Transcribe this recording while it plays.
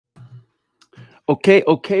Okay.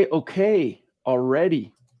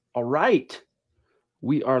 Already. All right.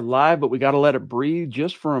 We are live, but we got to let it breathe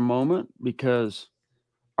just for a moment because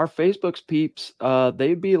our Facebook's peeps,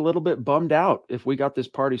 they'd be a little bit bummed out if we got this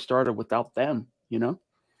party started without them. We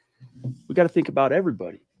got to think about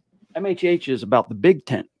everybody. MHH is about the big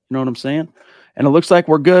tent. You know what I'm saying? And it looks like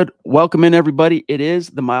we're good. Welcome in, everybody. It is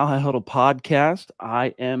the Mile High Huddle podcast.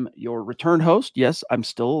 I am your return host. Yes, I'm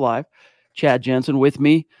still alive. Chad Jensen with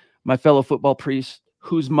me, my fellow football priest,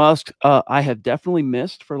 whose Musk I have definitely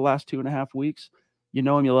missed for the last 2.5 weeks. You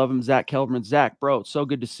know him, you love him, Zack Kelberman. Zach, bro, it's so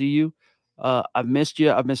good to see you. I've missed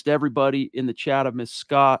you. I've missed everybody in the chat. I've missed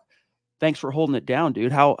Scott. Thanks for holding it down,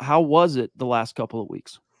 dude. How was it the last couple of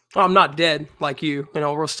weeks? I'm not dead like you.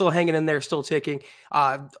 We're still hanging in there, still ticking.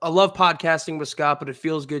 I love podcasting with Scott, but it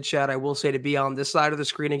feels good, Chad. I will say, to be on this side of the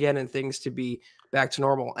screen again and things to be back to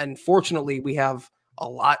normal. And fortunately, we have a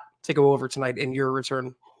lot to go over tonight in your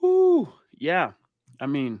return. Ooh, yeah. I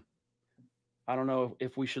mean, I don't know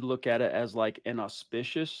if we should look at it as like an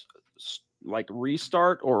auspicious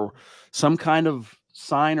restart or some kind of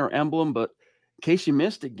sign or emblem, but in case you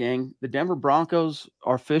missed it, gang, the Denver Broncos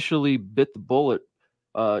officially bit the bullet.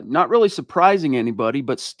 Not really surprising anybody,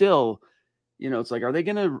 but still, it's like, are they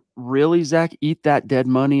going to really, Zach, eat that dead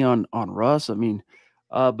money on Russ? I mean,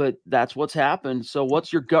 but that's what's happened. So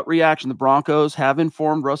what's your gut reaction? The Broncos have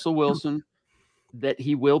informed Russell Wilson that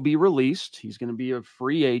he will be released. He's going to be a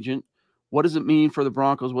free agent. What does it mean for the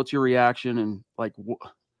Broncos? What's your reaction? And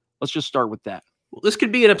let's just start with that. Well, this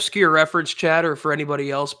could be an obscure reference, Chad, or for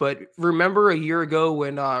anybody else, but remember a year ago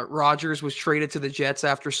when Rodgers was traded to the Jets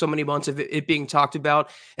after so many months of it being talked about,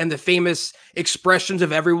 and the famous expressions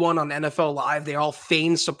of everyone on NFL Live, they all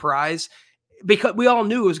feigned surprise because we all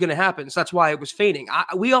knew it was going to happen. So that's why it was feigning.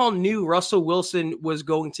 We all knew Russell Wilson was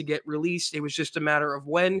going to get released. It was just a matter of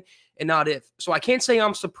when and not if. So I can't say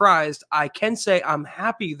I'm surprised. I can say I'm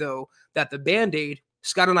happy, though, that the Band-Aid,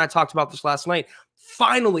 Scott and I talked about this last night,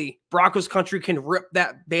 finally, Broncos country can rip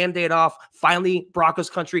that Band-Aid off. Finally, Broncos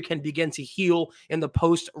country can begin to heal in the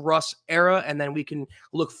post-Russ era, and then we can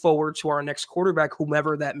look forward to our next quarterback,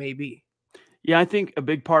 whomever that may be. Yeah, I think a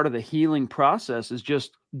big part of the healing process is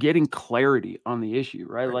just getting clarity on the issue,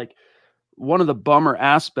 right? Like, one of the bummer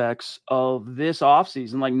aspects of this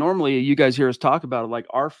offseason, like normally you guys hear us talk about it, like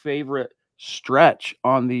our favorite stretch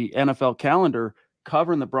on the NFL calendar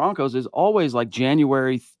covering the Broncos is always like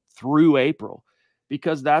January through April.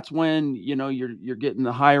 Because that's when, you're getting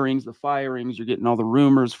the hirings, the firings, you're getting all the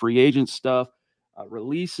rumors, free agent stuff,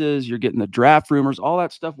 releases, you're getting the draft rumors, all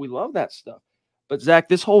that stuff. We love that stuff. But Zach,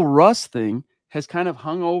 this whole Russ thing has kind of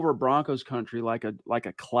hung over Broncos country like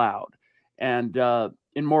a cloud, and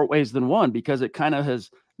in more ways than one, because it kind of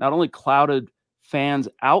has not only clouded fans'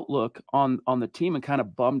 outlook on the team and kind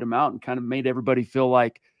of bummed them out and kind of made everybody feel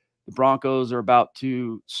like the Broncos are about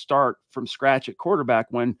to start from scratch at quarterback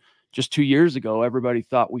when just 2 years ago, everybody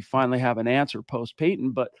thought we finally have an answer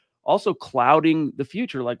post-Peyton, but also clouding the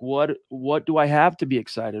future. Like, what do I have to be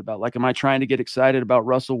excited about? Like, am I trying to get excited about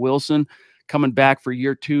Russell Wilson coming back for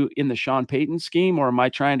year 2 in the Sean Payton scheme? Or am I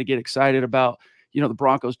trying to get excited about, the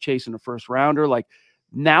Broncos chasing a first rounder? Like,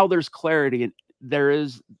 now there's clarity, and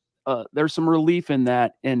there's some relief in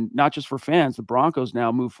that. And not just for fans, the Broncos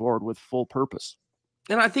now move forward with full purpose.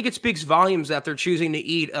 And I think it speaks volumes that they're choosing to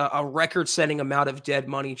eat a record-setting amount of dead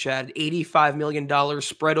money, Chad, $85 million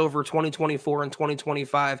spread over 2024 and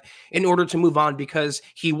 2025 in order to move on because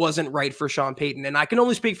he wasn't right for Sean Payton. And I can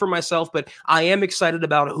only speak for myself, but I am excited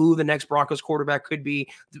about who the next Broncos quarterback could be.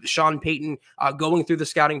 Sean Payton going through the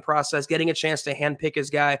scouting process, getting a chance to handpick his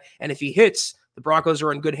guy. And if he hits, the Broncos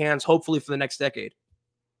are in good hands, hopefully for the next decade.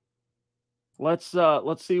 Let's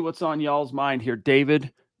see what's on y'all's mind here.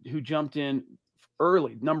 David, who jumped in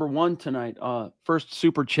early, number 1 tonight, first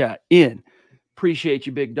super chat in. Appreciate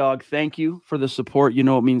you, big dog. Thank you for the support. It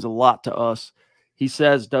means a lot to us. He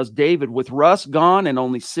says, does David, with Russ gone and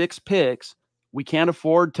only 6 picks, we can't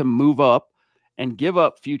afford to move up and give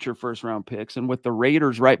up future first-round picks. And with the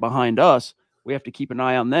Raiders right behind us, we have to keep an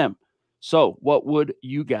eye on them. So what would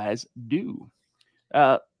you guys do?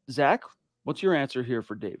 Zach, what's your answer here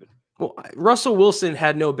for David? Well, Russell Wilson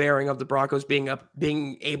had no bearing of the Broncos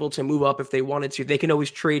being able to move up if they wanted to. They can always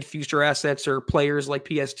trade future assets or players like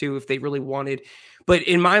PS2 if they really wanted. But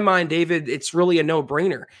in my mind, David, it's really a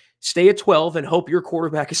no-brainer. Stay at 12 and hope your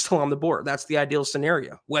quarterback is still on the board. That's the ideal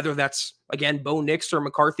scenario. Whether that's again, Bo Nix or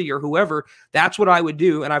McCarthy or whoever, that's what I would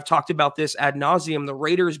do. And I've talked about this ad nauseum, the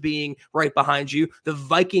Raiders being right behind you, the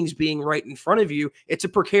Vikings being right in front of you. It's a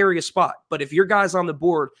precarious spot. But if your guy's on the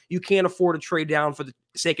board, you can't afford to trade down for the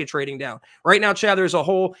sake of trading down. Right now, Chad, there's a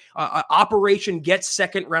whole operation get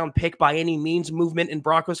second round pick by any means movement in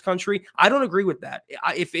Broncos country. I don't agree with that.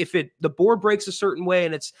 If the board breaks a certain way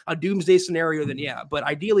and it's a doomsday scenario, then yeah. But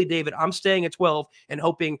ideally, David, I'm staying at 12 and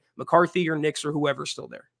hoping McCarthy or Nix or whoever's still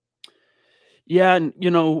there. Yeah, and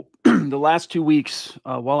the last 2 weeks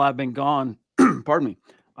while I've been gone, pardon me,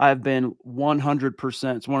 I've been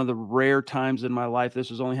 100%. It's one of the rare times in my life. This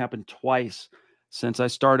has only happened twice since I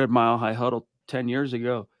started Mile High Huddle 10 years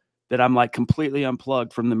ago, that I'm like completely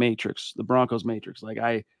unplugged from the matrix, the Broncos matrix. Like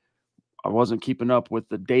I wasn't keeping up with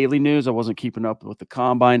the daily news. I wasn't keeping up with the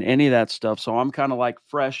combine, any of that stuff. So I'm kind of like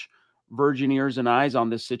fresh, virgin ears and eyes on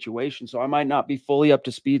this situation. So I might not be fully up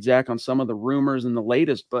to speed, Zach, on some of the rumors and the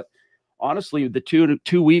latest, but honestly, the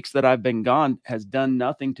two weeks that I've been gone has done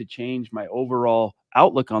nothing to change my overall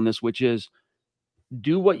outlook on this, which is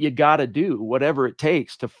do what you got to do, whatever it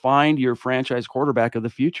takes to find your franchise quarterback of the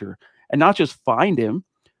future, and not just find him,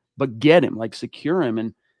 but get him, like secure him.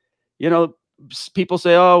 And, people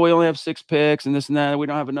say, oh, we only have 6 picks and this and that. We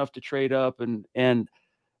don't have enough to trade up. And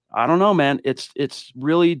I don't know, man, it's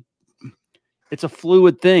really, it's a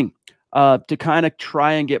fluid thing to kind of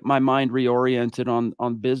try and get my mind reoriented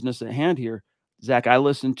on business at hand here. Zach, I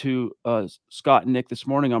listened to Scott and Nick this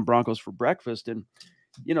morning on Broncos for breakfast, and,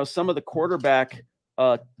 some of the quarterback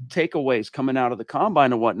takeaways coming out of the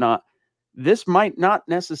combine and whatnot, this might not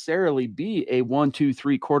necessarily be a 1, 2,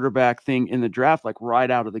 3 quarterback thing in the draft, like right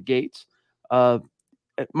out of the gates. My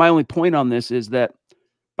only point on this is that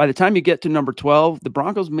by the time you get to number 12, the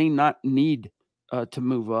Broncos may not need to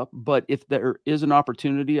move up, but if there is an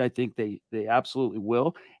opportunity, I think they absolutely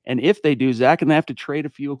will. And if they do, Zach, and they have to trade a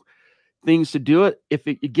few things to do it, if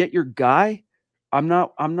you get your guy, I'm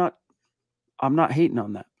not hating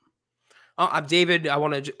on that. David, I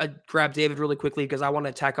want to grab David really quickly because I want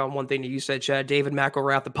to tack on one thing that you said, Chad. David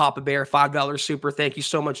McElrath, the Papa Bear, $5 super. Thank you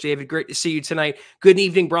so much, David. Great to see you tonight. Good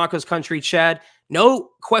evening, Broncos country. Chad, no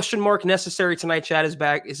question mark necessary tonight. Chad is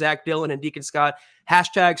back. Zach Dillon and Deacon Scott.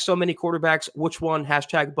 Hashtag so many quarterbacks. Which one?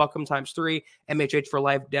 Hashtag Buckham ×3. MHH for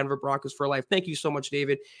life. Denver Broncos for life. Thank you so much,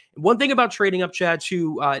 David. One thing about trading up, Chad,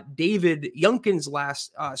 to David Youngkin's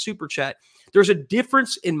last super chat. There's a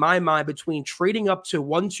difference in my mind between trading up to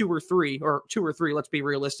 1, 2, or 3, or 2 or 3, let's be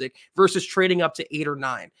realistic, versus trading up to 8 or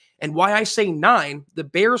 9. And why I say 9, the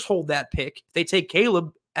Bears hold that pick. If they take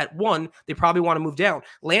Caleb at 1, they probably want to move down.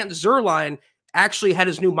 Lance Zierlein actually had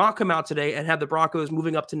his new mock come out today and had the Broncos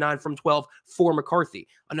moving up to 9 from 12 for McCarthy.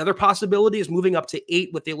 Another possibility is moving up to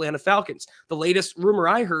 8 with the Atlanta Falcons. The latest rumor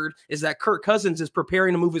I heard is that Kirk Cousins is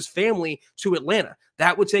preparing to move his family to Atlanta.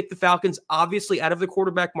 That would take the Falcons obviously out of the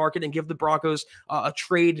quarterback market and give the Broncos a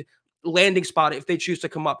trade landing spot if they choose to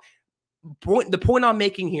come up. The point I'm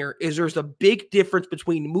making here is there's a big difference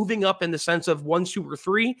between moving up in the sense of 1, 2, or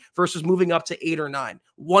 3 versus moving up to 8 or 9.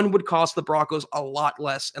 One would cost the Broncos a lot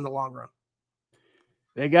less in the long run.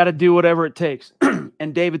 They got to do whatever it takes.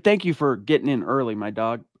 And David, thank you for getting in early, my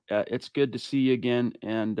dog. It's good to see you again.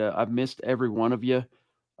 And I've missed every one of you.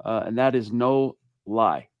 And that is no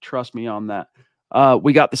lie. Trust me on that.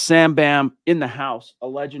 We got the Sam Bam in the house, a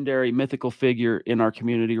legendary mythical figure in our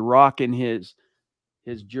community, rocking his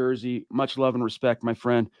jersey. Much love and respect, my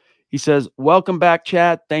friend. He says, welcome back,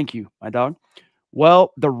 Chad. Thank you, my dog.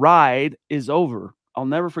 Well, the ride is over. I'll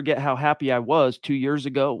never forget how happy I was 2 years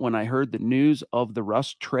ago when I heard the news of the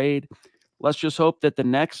Russ trade. Let's just hope that the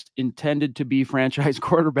next intended to be franchise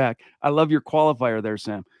quarterback, I love your qualifier there,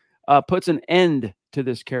 Sam, puts an end to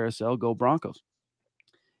this carousel. Go Broncos.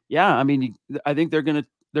 Yeah, I mean, I think they're gonna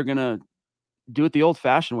do it the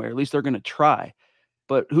old-fashioned way, or at least they're gonna try.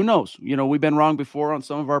 But who knows? We've been wrong before on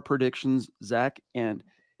some of our predictions, Zach, and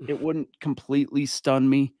it wouldn't completely stun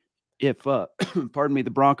me if, pardon me, the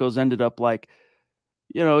Broncos ended up like,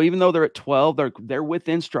 even though they're at 12, they're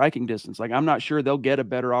within striking distance. Like, I'm not sure they'll get a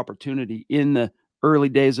better opportunity in the early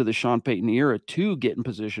days of the Sean Payton era to get in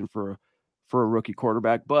position for a rookie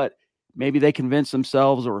quarterback. But maybe they convince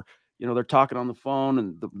themselves, or they're talking on the phone,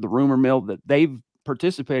 and the rumor mill that they've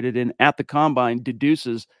participated in at the combine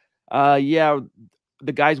deduces, yeah,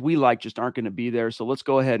 the guys we like just aren't going to be there. So let's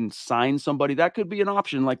go ahead and sign somebody. That could be an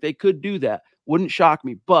option. Like, they could do that. Wouldn't shock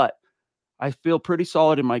me. But I feel pretty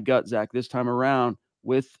solid in my gut, Zach, this time around,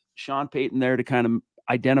 with Sean Payton there to kind of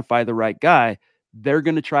identify the right guy. They're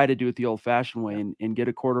going to try to do it the old-fashioned way and get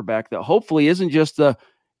a quarterback that hopefully isn't just the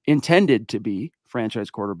intended to be franchise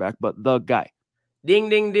quarterback, but the guy. Ding,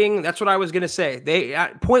 ding, ding. That's what I was going to say. They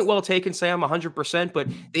point well taken, Sam, 100%, but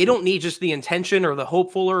they don't need just the intention or the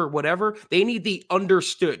hopeful or whatever. They need the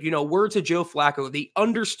understood, word to Joe Flacco, the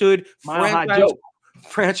understood Mile High Joe.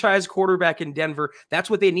 franchise quarterback in Denver. That's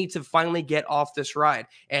what they need to finally get off this ride.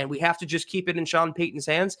 And we have to just keep it in Sean Payton's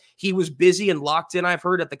hands. He was busy and locked in, I've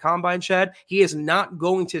heard, at the combine, Chad. He is not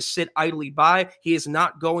going to sit idly by. He is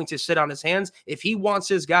not going to sit on his hands. If he wants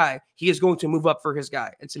his guy, he is going to move up for his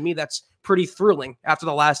guy. And to me, that's pretty thrilling after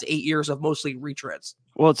the last 8 years of mostly retreads.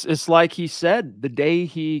 Well, it's like he said the day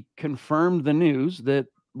he confirmed the news that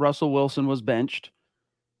Russell Wilson was benched.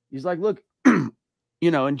 He's like, look,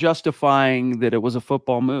 and justifying that it was a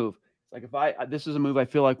football move. Like, this is a move I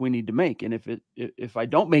feel like we need to make. And if I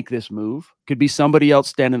don't make this move, could be somebody else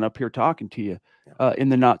standing up here talking to you in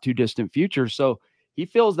the not too distant future. So he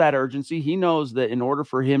feels that urgency. He knows that in order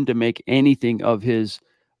for him to make anything of his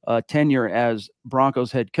tenure as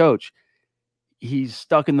Broncos head coach, he's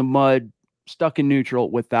stuck in the mud, stuck in neutral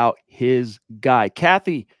without his guy.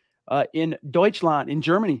 Kathy in Deutschland, in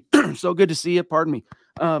Germany. So good to see you. Pardon me.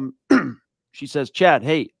 She says, Chad,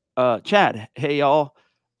 hey, y'all.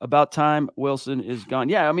 About time Wilson is gone.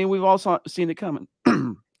 Yeah, I mean, we've all seen it coming,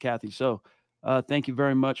 Kathy. So thank you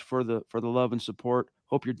very much for the love and support.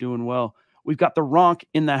 Hope you're doing well. We've got the Ronk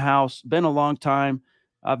in the house. Been a long time.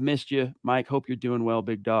 I've missed you, Mike. Hope you're doing well,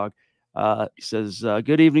 big dog. He says,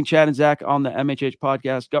 good evening, Chad and Zach on the MHH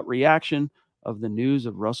podcast. Gut reaction of the news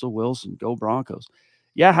of Russell Wilson. Go Broncos.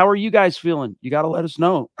 Yeah, how are you guys feeling? You got to let us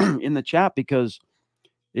know in the chat because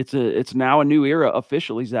it's now a new era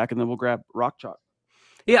officially, Zach, and then we'll grab Rock Chalk.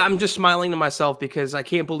 Yeah, I'm just smiling to myself because I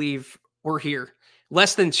can't believe we're here.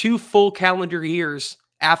 Less than 2 full calendar years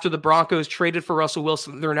after the Broncos traded for Russell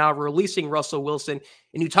Wilson, they're now releasing Russell Wilson.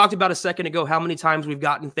 And you talked about a second ago how many times we've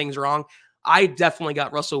gotten things wrong. I definitely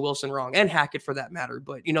got Russell Wilson wrong, and Hackett for that matter.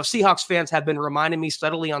 But, Seahawks fans have been reminding me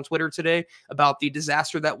steadily on Twitter today about the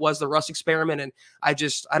disaster that was the Russ experiment. And I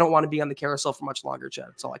don't want to be on the carousel for much longer, Chad.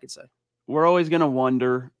 That's all I can say. We're always going to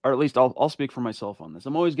wonder, or at least I'll speak for myself on this.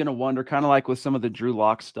 I'm always going to wonder, kind of like with some of the Drew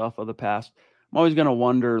Lock stuff of the past, I'm always going to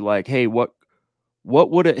wonder, like, hey, what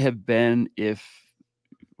would it have been if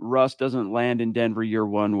Russ doesn't land in Denver year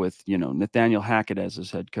one with, Nathaniel Hackett as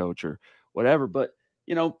his head coach or whatever. But,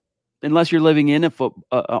 unless you're living in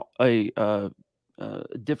a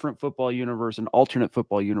different football universe, an alternate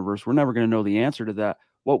football universe, we're never going to know the answer to that.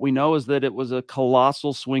 What we know is that it was a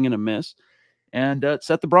colossal swing and a miss, and it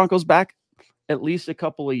set the Broncos back at least a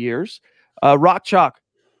couple of years. Rock Chalk,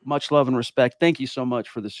 much love and respect. Thank you so much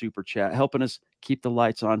for the super chat, helping us keep the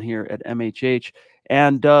lights on here at MHH.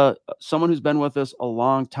 And someone who's been with us a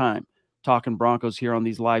long time, talking Broncos here on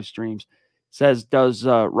these live streams, says, does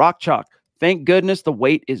Rock Chalk, thank goodness the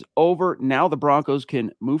wait is over. Now the Broncos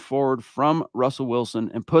can move forward from Russell Wilson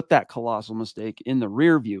and put that colossal mistake in the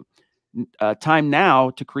rear view. Time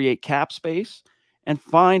now to create cap space and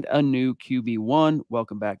find a new QB1.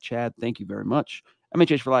 Welcome back, Chad. Thank you very much.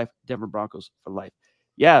 MHH for life, Denver Broncos for life.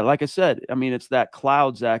 Yeah, like I said, I mean, it's that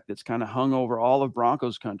cloud, Zach, that's kind of hung over all of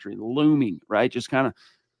Broncos country, looming, right? Just kind of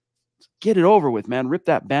get it over with, man. Rip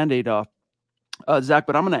that Band-Aid off. Zach,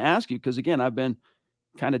 but I'm going to ask you, because, again, I've been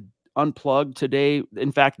kind of unplugged today.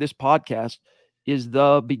 In fact, this podcast is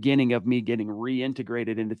the beginning of me getting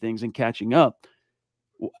reintegrated into things and catching up.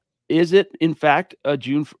 Is it, in fact, a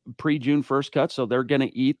pre-June 1st cut? So they're going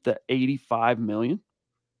to eat the $85 million?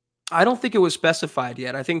 I don't think it was specified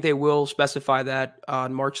yet. I think they will specify that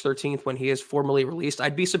on March 13th when he is formally released.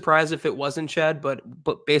 I'd be surprised if it wasn't, Chad, but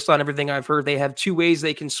based on everything I've heard, they have 2 ways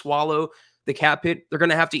they can swallow the cap hit. They're going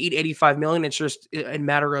to have to eat $85 million. It's just a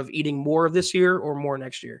matter of eating more this year or more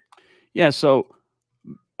next year. Yeah, so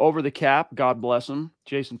over the cap, God bless him,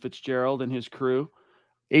 Jason Fitzgerald and his crew,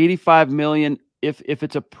 $85 million. If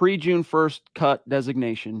it's a pre-June 1st cut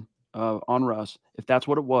designation on Russ, if that's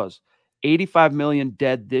what it was, $85 million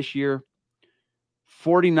dead this year,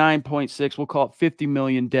 49.6, we'll call it 50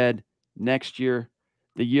 million dead next year.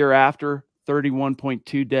 The year after,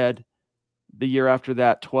 31.2 dead. The year after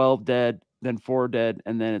that, 12 dead, then 4 dead,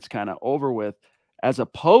 and then it's kind of over with. As a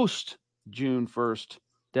post-June 1st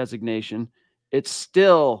designation, it's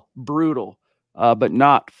still brutal, but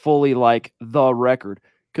not fully like the record.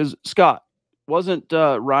 Because, Scott, wasn't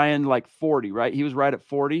Ryan like 40, right? He was right at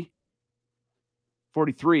 40,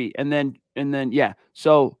 43. And then, yeah.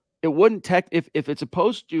 So it wouldn't if it's a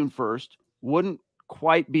post June 1st, wouldn't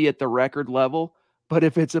quite be at the record level. But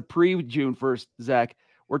if it's a pre-June 1st, Zach,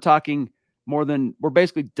 we're talking we're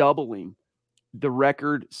basically doubling the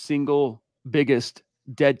record single biggest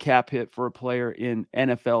dead cap hit for a player in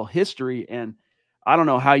NFL history. And I don't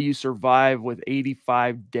know how you survive with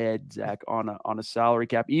 85 dead, Zach, on a salary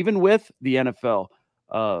cap, even with the NFL,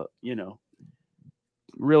 you know,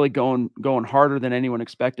 really going harder than anyone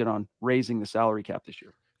expected on raising the salary cap this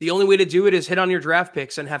year. The only way to do it is hit on your draft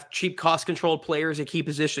picks and have cheap, cost-controlled players at key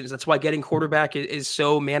positions. That's why getting quarterback is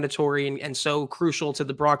so mandatory and so crucial to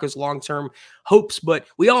the Broncos' long-term hopes. But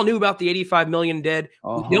we all knew about the $85 million dead.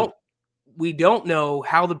 We don't know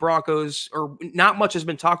how the Broncos, or not much has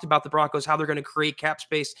been talked about the Broncos, how they're going to create cap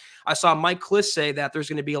space. I saw Mike Kliss say that there's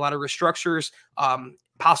going to be a lot of restructures,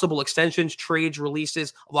 possible extensions, trades,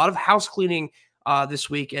 releases, a lot of house cleaning this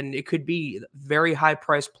week, and it could be very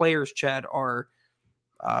high-priced players, Chad, are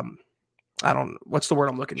I don't, what's the word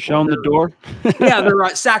I'm looking for? Shown the door. Yeah,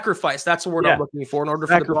 they're sacrificed. That's the word I'm looking for in order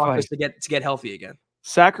for the Broncos to get healthy again.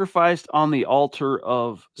 Sacrificed on the altar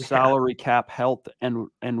of salary cap health and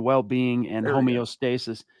well-being and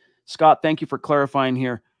homeostasis. Scott, thank you for clarifying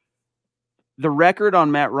here. The record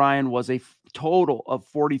on Matt Ryan was a total of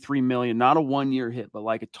 $43 million, not a one-year hit, but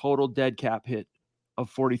like a total dead cap hit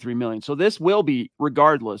of $43 million. So this will be,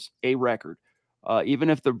 regardless, a record.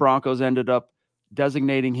 Even if the Broncos ended up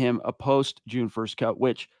designating him a post-June 1st cut,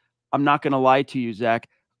 which I'm not going to lie to you, Zach,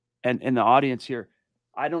 and the audience here.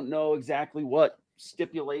 I don't know exactly what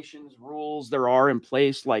stipulations, rules there are in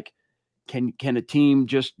place. Like, can a team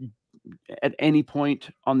just at any point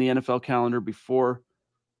on the NFL calendar before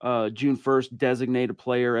June 1st designate a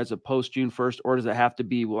player as a post-June 1st, or does it have to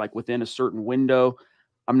be like within a certain window?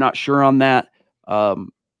 I'm not sure on that.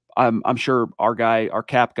 I'm sure our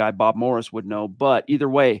cap guy, Bob Morris, would know. But either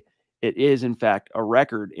way, it is in fact a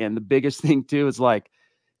record. And the biggest thing too is like,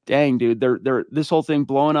 dang, dude, they're this whole thing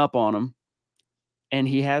blowing up on him, and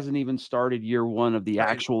he hasn't even started year one of the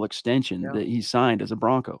actual extension that he signed as a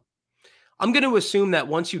Bronco. I'm going to assume that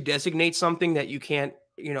once you designate something that you can't,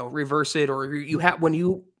 reverse it, or you have, when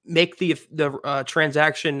you make the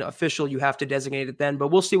transaction official, you have to designate it then. But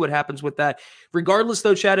we'll see what happens with that. Regardless,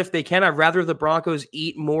 though, Chad, if they can, I'd rather the Broncos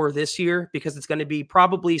eat more this year, because it's going to be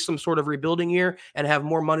probably some sort of rebuilding year, and have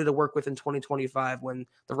more money to work with in 2025 when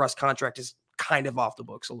the Russ contract is kind of off the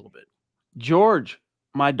books a little bit. George,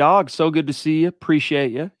 my dog, so good to see you.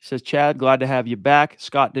 Appreciate you. He says, Chad, glad to have you back.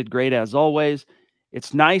 Scott did great as always.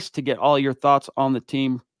 It's nice to get all your thoughts on the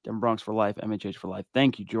team. Denver Broncos for life, MHH for life.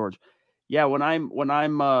 Thank you, George. Yeah, when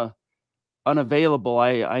I'm unavailable,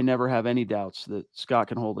 I never have any doubts that Scott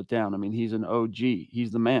can hold it down. I mean, he's an OG.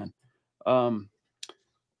 He's the man. But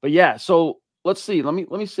yeah, so let's see. Let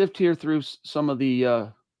me sift here through some of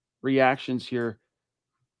the reactions here.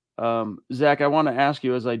 Zach, I want to ask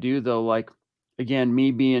you, as I do though, like, again,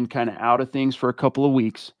 me being kind of out of things for a couple of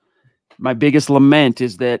weeks, my biggest lament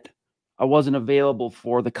is that I wasn't available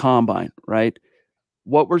for the combine, right?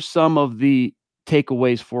 What were some of the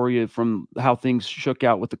takeaways for you from how things shook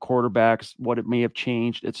out with the quarterbacks, what it may have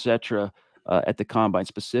changed, et cetera, at the combine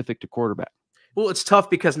specific to quarterback? Well, it's tough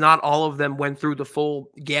because not all of them went through the full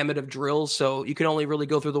gamut of drills. So you can only really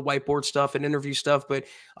go through the whiteboard stuff and interview stuff. But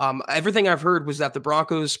everything I've heard was that the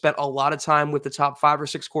Broncos spent a lot of time with the top 5 or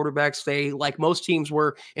 6 quarterbacks. They, like most teams,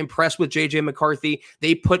 were impressed with J.J. McCarthy.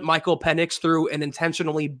 They put Michael Penix through an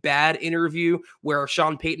intentionally bad interview where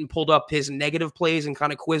Sean Payton pulled up his negative plays and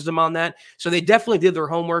kind of quizzed him on that. So they definitely did their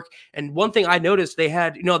homework. And one thing I noticed, they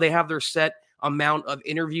had, they have their set amount of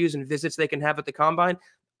interviews and visits they can have at the combine.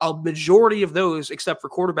 A majority of those, except for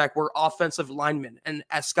quarterback, were offensive linemen. And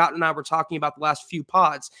as Scott and I were talking about the last few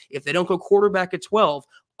pods, if they don't go quarterback at 12,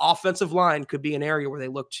 offensive line could be an area where they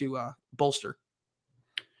look to bolster.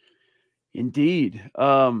 Indeed.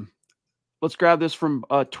 Let's grab this from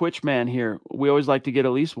Twitch Man here. We always like to get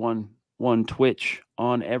at least one Twitch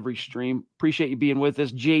on every stream. Appreciate you being with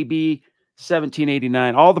us. JB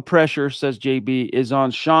 1789. All the pressure, says JB, is on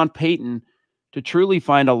Sean Payton to truly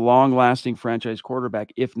find a long-lasting franchise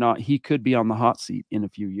quarterback. If not, he could be on the hot seat in a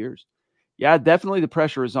few years. Yeah, definitely the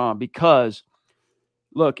pressure is on, because,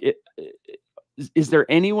 look, is there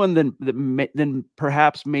anyone than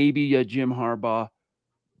perhaps maybe Jim Harbaugh,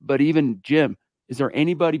 but even Jim, is there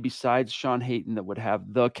anybody besides Sean Payton that would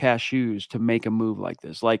have the cashews to make a move like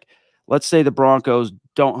this? Like, let's say the Broncos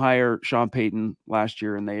don't hire Sean Payton last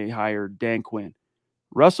year and they hire Dan Quinn.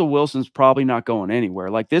 Russell Wilson's probably not going anywhere.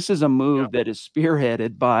 Like, this is a move that is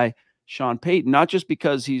spearheaded by Sean Payton, not just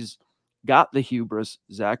because he's got the hubris,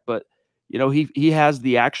 Zach, but, he has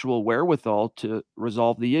the actual wherewithal to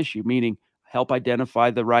resolve the issue, meaning help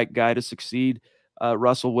identify the right guy to succeed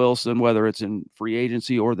Russell Wilson, whether it's in free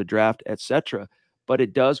agency or the draft, etc. But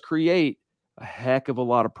it does create a heck of a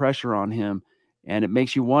lot of pressure on him. And it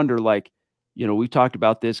makes you wonder, like, we've talked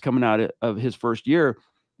about this coming out of his first year.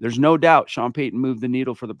 There's no doubt Sean Payton moved the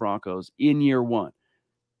needle for the Broncos in year one.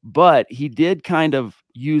 but he did kind of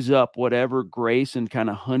use up whatever grace and kind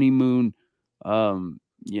of honeymoon,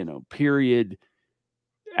 period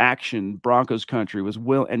action Broncos country was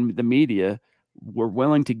and the media were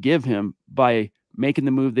willing to give him by making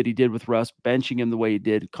the move that he did with Russ, benching him the way he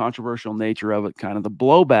did, controversial nature of it, kind of the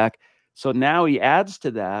blowback. So now he adds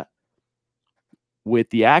to that with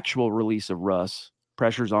the actual release of Russ,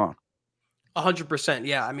 pressure's on. 100%.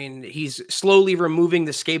 Yeah. I mean, he's slowly removing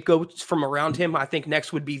the scapegoats from around him. I think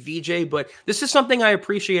next would be VJ, but this is something I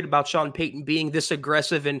appreciate about Sean Payton being this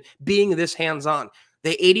aggressive and being this hands-on.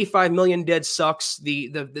 The 85 million dead sucks. The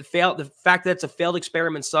fact that it's a failed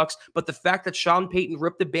experiment sucks, but the fact that Sean Payton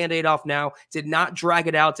ripped the Band-Aid off now, did not drag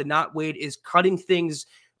it out, did not wait, is cutting things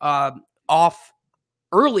off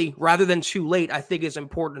early rather than too late, I think is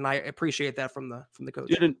important. And I appreciate that from the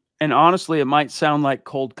coach. And honestly, it might sound like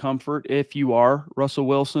cold comfort if you are Russell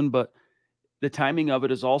Wilson, but the timing of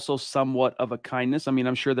it is also somewhat of a kindness. I mean,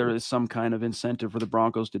 I'm sure there is some kind of incentive for the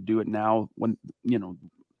Broncos to do it now when,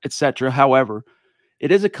 et cetera. However,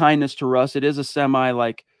 it is a kindness to Russ. It is a semi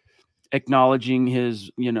like acknowledging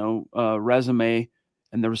his, resume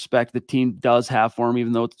and the respect the team does have for him,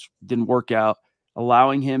 even though it didn't work out,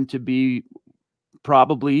 allowing him to be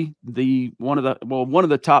probably one of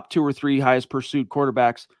the top 2 or 3 highest pursued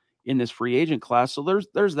quarterbacks in this free agent class. So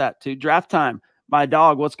there's that too. Draft time. My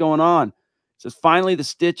dog, what's going on? It says finally the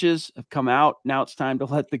stitches have come out. Now it's time to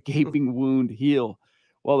let the gaping wound heal.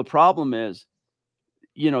 Well, the problem is,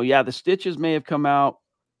 the stitches may have come out.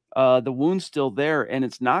 The wound's still there, and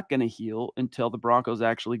it's not going to heal until the Broncos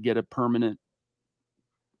actually get a permanent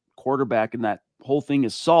quarterback and that whole thing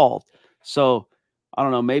is solved. So I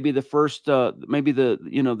don't know, maybe the first, maybe the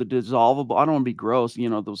dissolvable, I don't want to be gross,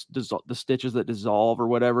 the stitches that dissolve or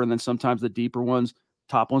whatever. And then sometimes the deeper ones,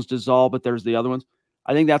 top ones dissolve, but there's the other ones.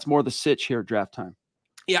 I think that's more the sitch here at draft time.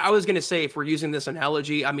 Yeah, I was going to say, if we're using this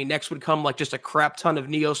analogy, I mean, next would come like just a crap ton of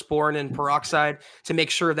Neosporin and peroxide to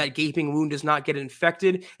make sure that gaping wound does not get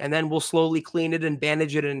infected. And then we'll slowly clean it and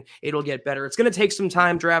bandage it and it'll get better. It's going to take some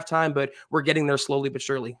time, draft time, but we're getting there slowly but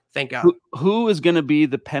surely. Thank God. Who is going to be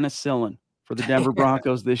the penicillin for the Denver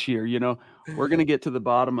Broncos this year? We're going to get to the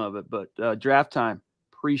bottom of it, but draft time.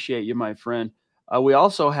 Appreciate you, my friend. We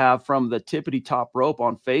also have from the Tippity Top Rope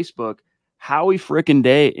on Facebook, Howie frickin'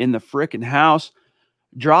 Day in the frickin' house,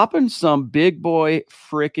 dropping some big boy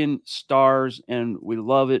frickin' stars, and we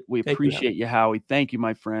love it. We appreciate you, Howie. Thank you,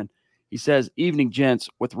 my friend. He says, evening, gents.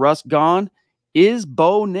 With Russ gone, is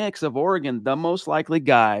Bo Nix of Oregon the most likely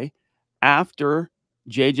guy after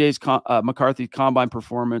JJ's McCarthy's combine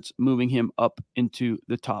performance, moving him up into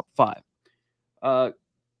the top 5?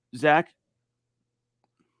 Zach,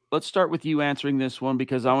 let's start with you answering this one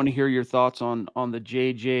because I want to hear your thoughts on the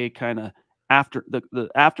JJ kind of after the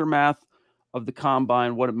aftermath of the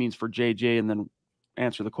combine, what it means for JJ, and then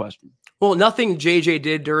answer the question. Well, nothing JJ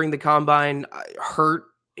did during the combine hurt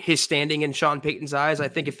his standing in Sean Payton's eyes. I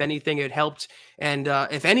think if anything, it helped. And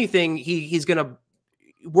if anything, he's going to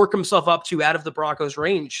work himself up to out of the Broncos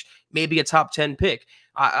range, maybe a top 10 pick.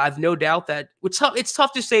 I've no doubt that it's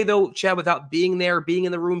tough to say though, Chad, without being there, being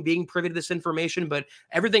in the room, being privy to this information. But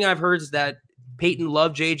everything I've heard is that Payton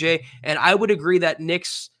loved JJ. And I would agree that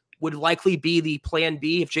Nix would likely be the plan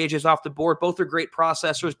B if JJ's off the board. Both are great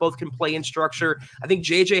processors. Both can play in structure. I think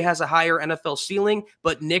JJ has a higher NFL ceiling,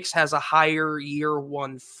 but Nix has a higher year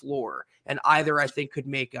 1 floor. And either, I think, could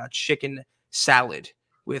make a chicken salad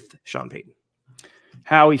with Sean Payton.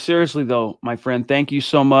 Howie, seriously, though, my friend, thank you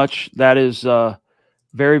so much. That is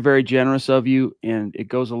very, very generous of you, and it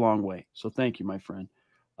goes a long way. So thank you, my friend.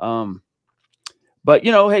 But,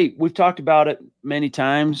 hey, we've talked about it many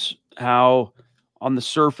times, how on the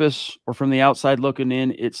surface or from the outside looking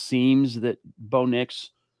in, it seems that Bo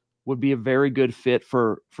Nix would be a very good fit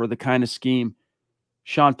for the kind of scheme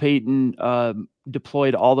Sean Payton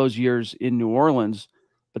deployed all those years in New Orleans.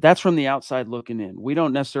 But that's from the outside looking in. We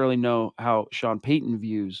don't necessarily know how Sean Payton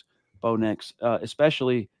views Bo Nix,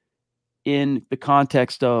 especially in the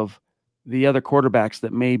context of the other quarterbacks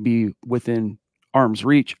that may be within arm's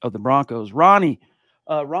reach of the Broncos. Ronnie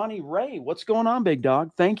Ray, what's going on, big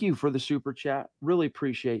dog? Thank you for the super chat. Really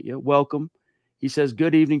appreciate you. Welcome. He says,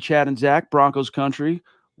 good evening, Chad and Zach, Broncos country.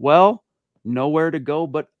 Well, nowhere to go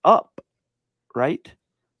but up, right?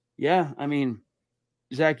 Yeah, I mean,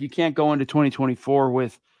 Zach, you can't go into 2024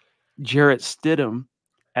 with Jarrett Stidham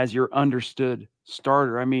as your understood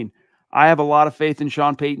starter. I mean, I have a lot of faith in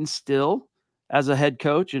Sean Payton still as a head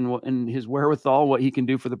coach and his wherewithal, what he can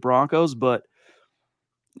do for the Broncos. But,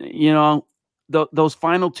 those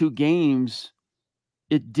final 2 games,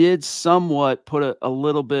 it did somewhat put a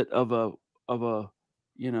little bit of a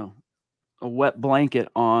wet blanket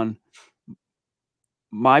on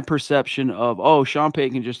my perception of, oh, Sean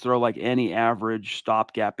Payton can just throw like any average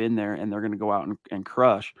stopgap in there and they're going to go out and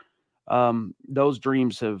crush. Those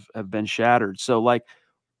dreams have been shattered. So like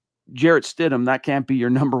Jarrett Stidham, that can't be your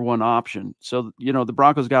number one option. So, the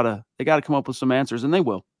Broncos they gotta come up with some answers, and they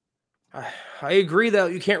will. I agree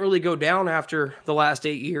that you can't really go down after the last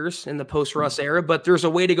 8 years in the post-Russ era, but there's a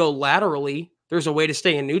way to go laterally. There's a way to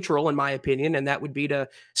stay in neutral, in my opinion, and that would be to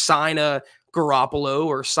sign a Garoppolo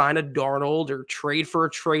or sign a Darnold or trade for a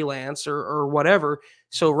Trey Lance or whatever.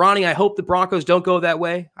 So, Ronnie, I hope the Broncos don't go that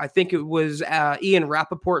way. I think it was Ian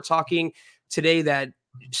Rappaport talking today that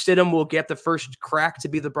Stidham will get the first crack to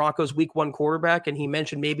be the Broncos' week 1 quarterback, and he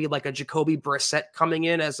mentioned maybe like a Jacoby Brissett coming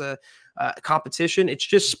in as a competition. It's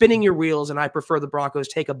just spinning your wheels, and I prefer the Broncos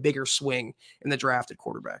take a bigger swing in the draft at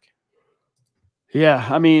quarterback. Yeah,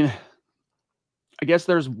 I mean, I guess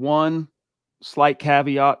there's one slight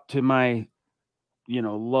caveat to my,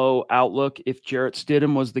 low outlook if Jarrett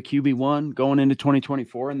Stidham was the QB1 going into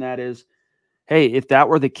 2024, and that is, hey, if that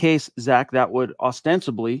were the case, Zach, that would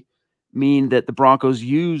ostensibly mean that the Broncos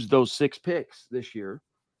use those 6 picks this year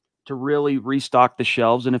to really restock the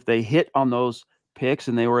shelves. And if they hit on those picks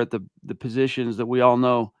and they were at the positions that we all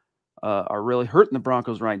know are really hurting the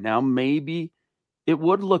Broncos right now, maybe it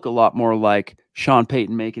would look a lot more like Sean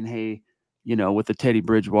Payton making hay, with a Teddy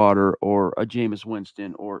Bridgewater or a Jameis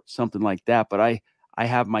Winston or something like that. But I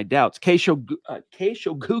have my doubts. Keisho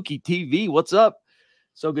Gookie TV, what's up?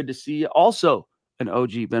 So good to see you. Also, an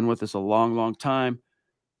OG, been with us a long, long time.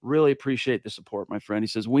 Really appreciate the support, my friend. He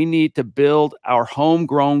says, we need to build our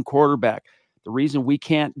homegrown quarterback. The reason we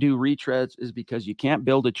can't do retreads is because you can't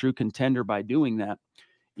build a true contender by doing that.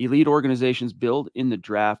 Elite organizations build in the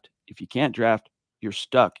draft. If you can't draft, you're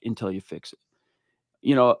stuck until you fix it.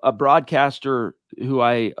 A broadcaster who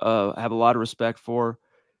I have a lot of respect for,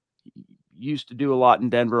 used to do a lot in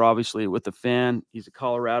Denver, obviously, with the Fan. He's a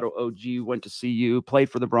Colorado OG, went to CU, played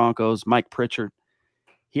for the Broncos, Mike Pritchard.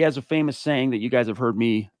 He has a famous saying that you guys have heard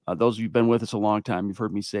me, those of you who've been with us a long time, you've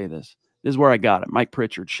heard me say this. This is where I got it. Mike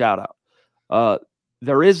Pritchard, shout out.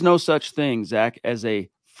 There is no such thing, Zach, as a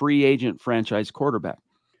free agent franchise quarterback.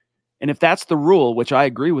 And if that's the rule, which I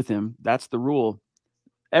agree with him, that's the rule.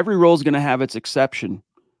 Every rule is going to have its exception.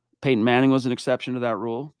 Peyton Manning was an exception to that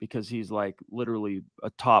rule because he's like literally a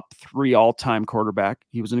top 3 all-time quarterback.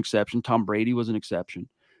 He was an exception. Tom Brady was an exception.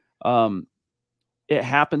 It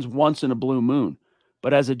happens once in a blue moon.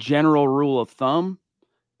 But as a general rule of thumb,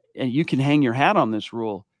 and you can hang your hat on this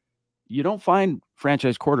rule, you don't find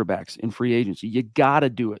franchise quarterbacks in free agency. You got to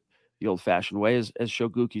do it the old-fashioned way, as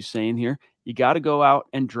Shoguki's saying here. You got to go out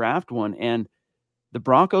and draft one. And the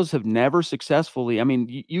Broncos have never successfully, I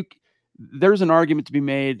mean, there's an argument to be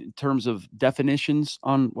made in terms of definitions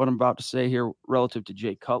on what I'm about to say here relative to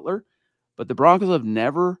Jay Cutler, but the Broncos have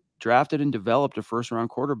never drafted and developed a first-round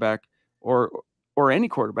quarterback or any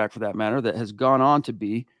quarterback for that matter that has gone on to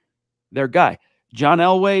be their guy. John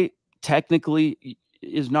Elway technically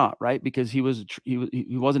is not, right? Because he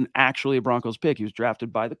wasn't actually a Broncos pick. He was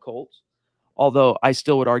drafted by the Colts. Although I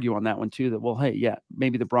still would argue on that one too, that, well, hey, yeah,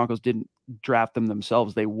 maybe the Broncos didn't draft them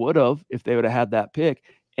themselves. They would have if they would have had that pick.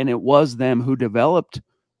 And it was them who developed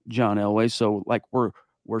John Elway. So like we're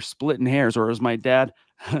splitting hairs, or as my dad,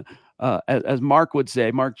 as Mark would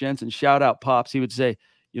say, Mark Jensen, shout out Pops. He would say,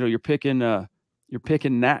 you're picking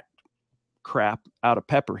that crap out of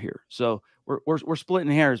pepper here. So we're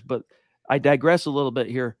splitting hairs, but I digress a little bit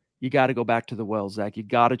here. You got to go back to the well, Zach. You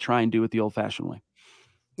got to try and do it the old-fashioned way.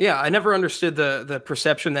 Yeah, I never understood the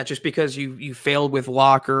perception that just because you failed with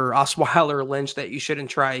Locke or Osweiler or Lynch that you shouldn't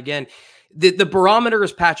try again. The barometer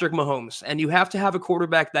is Patrick Mahomes, and you have to have a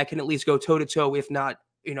quarterback that can at least go toe-to-toe, if not,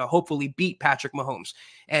 hopefully beat Patrick Mahomes.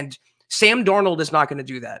 And Sam Darnold is not going to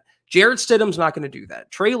do that. Jarrett Stidham's not going to do that.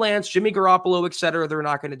 Trey Lance, Jimmy Garoppolo, et cetera, they're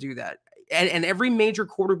not going to do that. And every major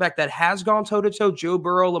quarterback that has gone toe-to-toe, Joe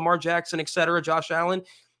Burrow, Lamar Jackson, et cetera, Josh Allen,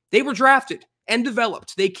 they were drafted and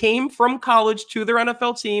developed. They came from college to their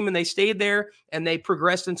NFL team, and they stayed there, and they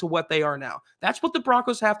progressed into what they are now. That's what the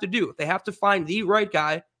Broncos have to do. They have to find the right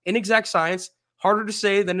guy in exact science. Harder to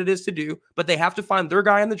say than it is to do, but they have to find their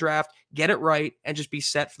guy in the draft, get it right, and just be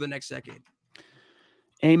set for the next decade.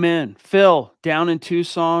 Amen. Phil, down in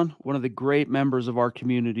Tucson, one of the great members of our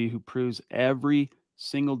community who proves every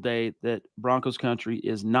single day that Broncos country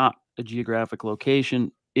is not a geographic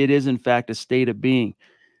location. It is, in fact, a state of being.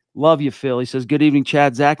 Love you, Phil. He says, good evening,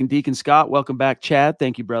 Chad, Zach, and Deacon Scott. Welcome back, Chad.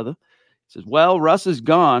 Thank you, brother. He says, well, Russ is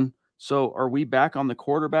gone, so are we back on the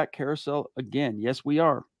quarterback carousel again? Yes, we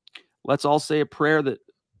are. Let's all say a prayer that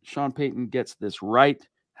Sean Payton gets this right.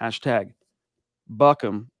 Hashtag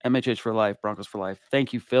Buckham, MHH for life, Broncos for life.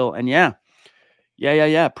 Thank you, Phil. And yeah,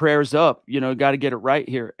 Yeah. Prayers up. Got to get it right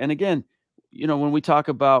here. And again, when we talk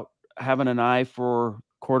about having an eye for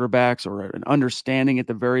quarterbacks or an understanding at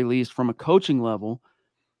the very least from a coaching level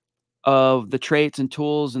of the traits and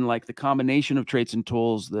tools and like the combination of traits and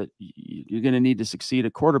tools that you're going to need to succeed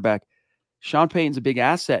at quarterback, Sean Payton's a big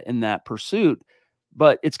asset in that pursuit.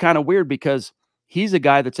 But it's kind of weird because he's a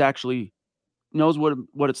guy that's actually knows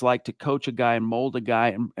what it's like to coach a guy and mold a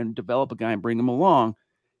guy and develop a guy and bring him along.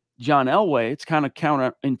 John Elway, it's kind of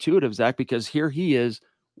counterintuitive, Zach, because here he is,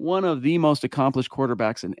 one of the most accomplished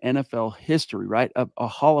quarterbacks in NFL history, right? A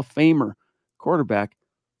Hall of Famer quarterback.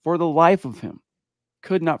 For the life of him,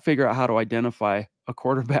 could not figure out how to identify a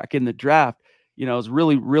quarterback in the draft. It's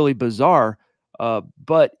really, really bizarre.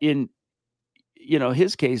 But in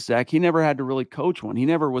his case, Zach, he never had to really coach one. He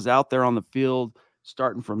never was out there on the field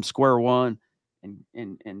starting from square one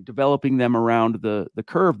and developing them around the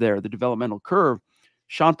curve there, the developmental curve.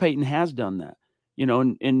 Sean Payton has done that,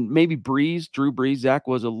 and maybe Drew Brees, Zach,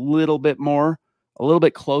 was a little bit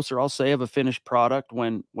closer, I'll say, of a finished product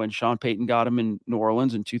when Sean Payton got him in New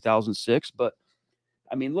Orleans in 2006. But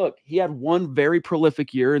I mean, look, he had one very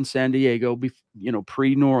prolific year in San Diego,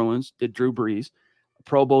 pre-New Orleans, did Drew Brees.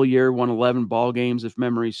 Pro Bowl year, won 11 ball games, if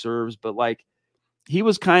memory serves. But like, he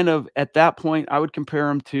was kind of at that point, I would compare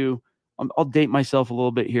him to, I'll date myself a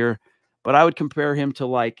little bit here, but I would compare him to,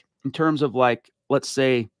 like, in terms of like, let's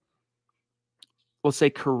say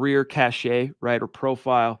career cachet, right? Or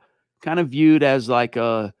profile, kind of viewed as like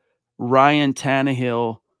a Ryan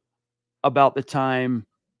Tannehill about the time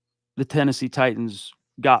the Tennessee Titans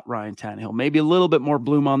got Ryan Tannehill. Maybe a little bit more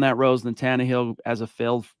bloom on that rose than Tannehill as a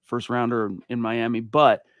failed first rounder in Miami,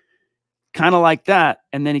 but kind of like that.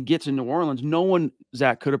 And then he gets in New Orleans. No one,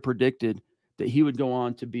 Zach, could have predicted that he would go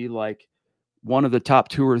on to be like one of the top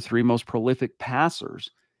 2 or 3 most prolific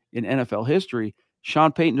passers in NFL history.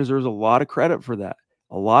 Sean Payton deserves a lot of credit for that.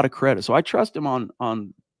 A lot of credit. So I trust him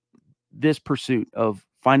on this pursuit of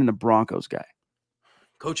finding the Broncos guy.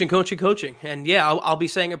 Coaching. And yeah, I'll be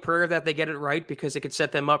saying a prayer that they get it right because it could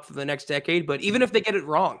set them up for the next decade. But even if they get it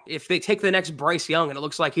wrong, if they take the next Bryce Young and it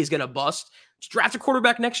looks like he's going to bust, just draft a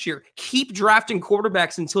quarterback next year. Keep drafting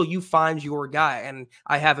quarterbacks until you find your guy. And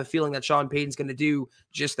I have a feeling that Sean Payton's going to do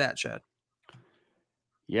just that, Chad.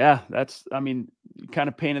 Yeah, kind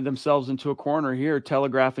of painted themselves into a corner here,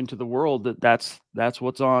 telegraphing to the world that's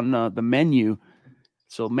what's on the menu.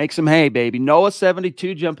 So make some hay, baby.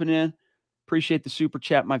 Noah72 jumping in. Appreciate the super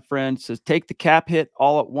chat, my friend. Says, take the cap hit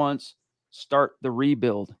all at once. Start the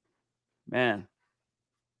rebuild. Man.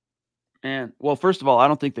 Well, first of all, I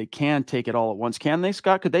don't think they can take it all at once. Can they,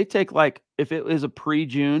 Scott? Could they take, like, if it is a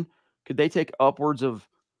pre-June, could they take upwards of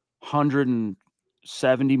 $170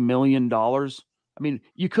 million? I mean,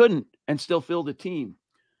 you couldn't and still field a team.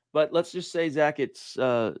 But let's just say, Zach, it's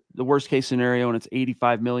the worst case scenario and it's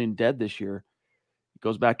 $85 million dead this year.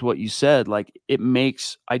 Goes back to what you said, like, it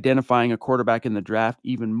makes identifying a quarterback in the draft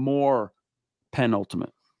even more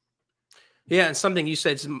penultimate. Yeah, and something you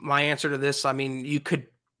said is my answer to this. I mean,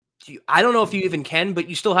 I don't know if you even can, but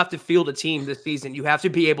you still have to field a team this season. You have to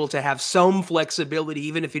be able to have some flexibility,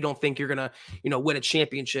 even if you don't think you're going to, win a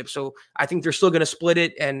championship. So I think they're still going to split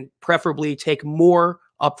it and preferably take more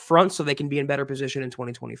up front so they can be in better position in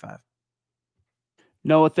 2025.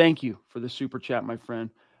 Noah, thank you for the super chat, my friend.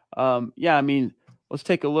 Yeah, I mean, let's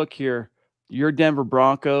take a look here. Your Denver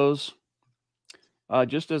Broncos,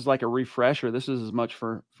 just as like a refresher, this is as much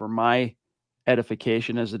for my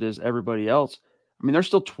edification as it is everybody else. I mean, they're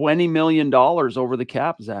still $20 million over the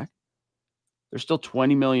cap, Zach. They're still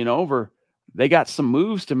 $20 million over. They got some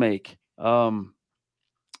moves to make. They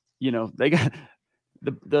got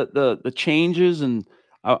the changes, and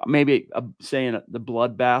maybe saying the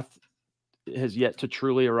bloodbath has yet to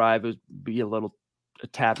truly arrive would be a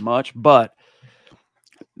tad much, but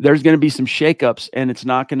there's going to be some shakeups, and it's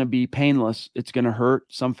not going to be painless. It's going to hurt.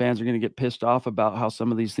 Some fans are going to get pissed off about how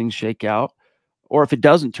some of these things shake out. Or if it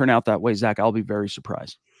doesn't turn out that way, Zach, I'll be very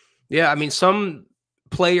surprised. Yeah, I mean, some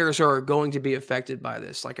players are going to be affected by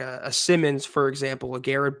this, like a Simmons, for example, a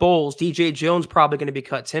Garrett Bowles, DJ Jones probably going to be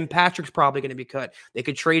cut. Tim Patrick's probably going to be cut. They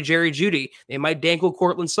could trade Jerry Jeudy. They might dangle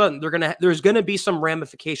Cortland Sutton. There's going to be some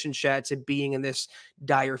ramifications, Chad, to being in this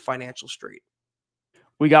dire financial strait.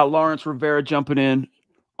 We got Lawrence Rivera jumping in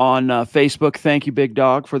on Facebook. Thank you, Big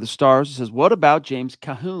Dog, for the stars. He says, what about James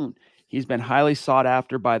Cahoon? He's been highly sought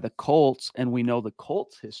after by the Colts, and we know the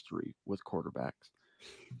Colts' history with quarterbacks.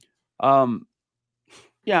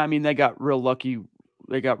 Yeah, I mean, they got real lucky.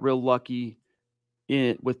 They got real lucky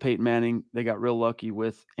with Peyton Manning. They got real lucky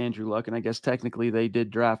with Andrew Luck, and I guess technically they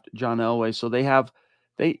did draft John Elway, so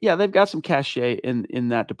they've got some cachet in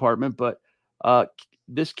that department. But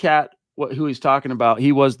this cat who he's talking about.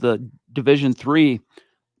 He was the Division III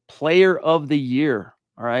Player of the Year.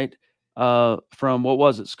 All right, from what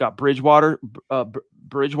was it, Scott Bridgewater,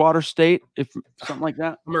 Bridgewater State, if something like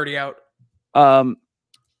that. I'm already out.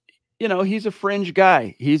 You know, he's a fringe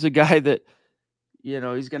guy. He's a guy that, you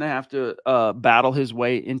know, he's going to have to battle his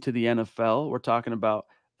way into the NFL. We're talking about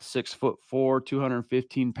 6'4",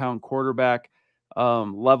 215-pound quarterback,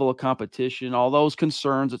 level of competition, all those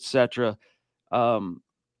concerns, etc. And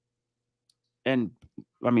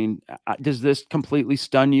I mean, does this completely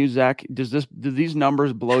stun you, Zach? Do these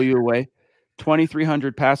numbers blow you away?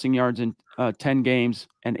 2,300 passing yards in 10 games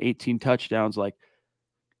and 18 touchdowns. Like,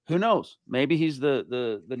 who knows? Maybe he's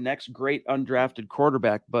the next great undrafted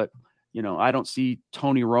quarterback, but you know, I don't see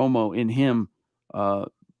Tony Romo in him.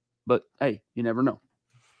 But hey, you never know.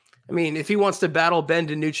 I mean, if he wants to battle Ben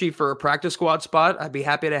DiNucci for a practice squad spot, I'd be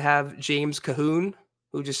happy to have James Cahoon,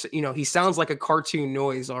 who just, you know, he sounds like a cartoon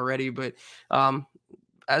noise already. But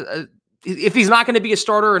if he's not going to be a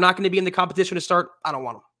starter or not going to be in the competition to start, I don't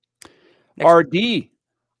want him. RD,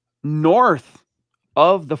 north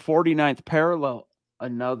of the 49th parallel,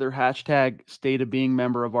 another hashtag state of being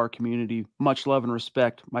member of our community. Much love and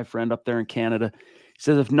respect, my friend up there in Canada. He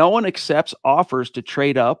says, if no one accepts offers to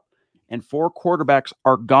trade up and 4 quarterbacks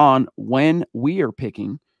are gone when we are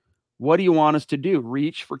picking, what do you want us to do?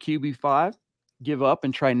 Reach for QB5, give up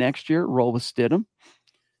and try next year, roll with Stidham?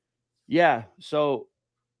 Yeah, so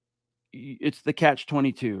it's the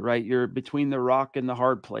catch-22, right? You're between the rock and the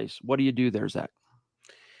hard place. What do you do there, Zach?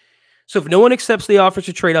 So if no one accepts the offers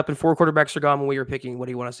to trade up and 4 quarterbacks are gone when we are picking, what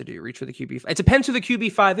do you want us to do? Reach for the QB? It depends who the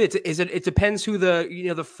QB5 is. It depends who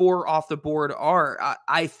the 4 off the board are.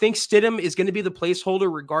 I think Stidham is going to be the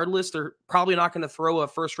placeholder regardless. They're probably not going to throw a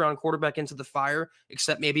first round quarterback into the fire,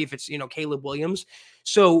 except maybe if it's, Caleb Williams.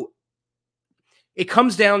 So it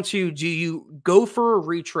comes down to, do you go for a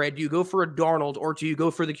retread? Do you go for a Darnold, or do you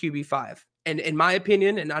go for the QB5? And in my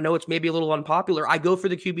opinion, and I know it's maybe a little unpopular, I go for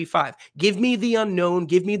the QB5. Give me the unknown,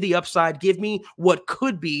 give me the upside, give me what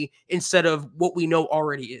could be instead of what we know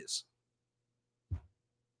already is.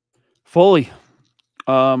 Fully.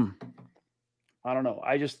 I don't know.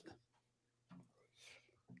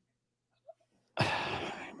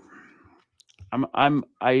 I'm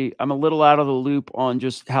a little out of the loop on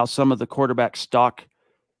just how some of the quarterback stock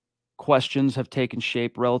questions have taken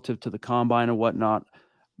shape relative to the combine and whatnot.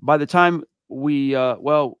 By the time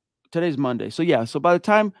today's Monday. So yeah, so by the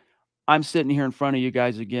time I'm sitting here in front of you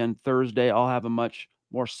guys again Thursday, I'll have a much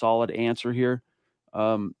more solid answer here.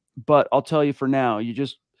 But I'll tell you for now, you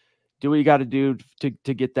just do what you got to do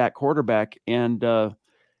to get that quarterback. And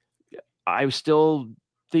I still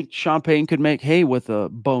think Sean Payton could make hay with a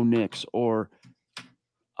Bo Nix or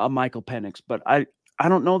a Michael Penix, but I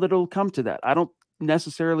don't know that it'll come to that. I don't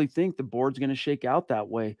necessarily think the board's going to shake out that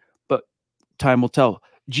way, but time will tell.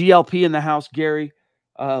 GLP in the house, Gary,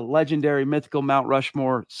 legendary, mythical Mount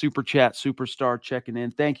Rushmore, super chat, superstar checking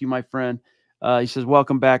in. Thank you, my friend. He says,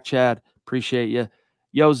 welcome back, Chad. Appreciate you.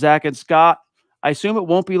 Yo, Zach and Scott, I assume it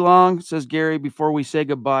won't be long, says Gary, before we say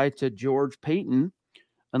goodbye to George Payton,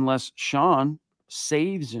 unless Sean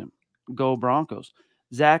saves him. Go Broncos.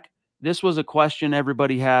 Zach, this was a question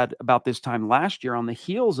everybody had about this time last year on the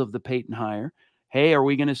heels of the Payton hire. Hey, are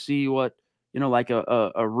we going to see what, like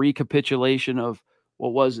a recapitulation of,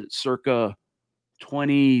 what was it, circa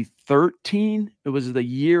 2013? It was the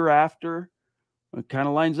year after. It kind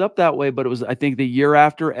of lines up that way, but it was, I think, the year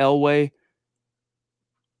after Elway.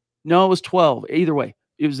 No, it was 12. Either way,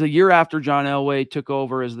 it was the year after John Elway took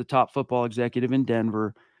over as the top football executive in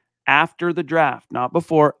Denver. After the draft, not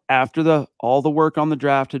before, after all the work on the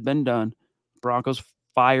draft had been done, Broncos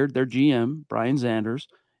fired their GM, Brian Zanders,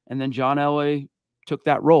 and then John Elway took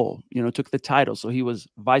that role, took the title. So he was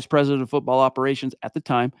vice president of football operations at the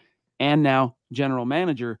time and now general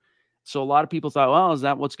manager. So a lot of people thought, well, is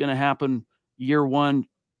that what's going to happen year one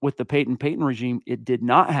with the Payton regime? It did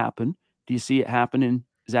not happen. Do you see it happen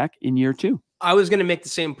in year 2? I was going to make the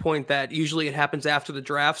same point that usually it happens after the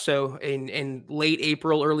draft. So in late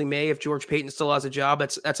April, early May, if George Payton still has a job,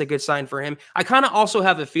 that's a good sign for him. I kind of also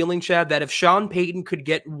have a feeling, Chad, that if Sean Payton could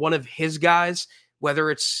get one of his guys,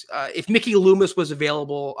 whether it's if Mickey Loomis was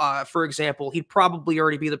available, for example, he'd probably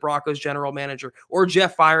already be the Broncos general manager, or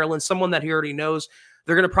Jeff Ireland, someone that he already knows.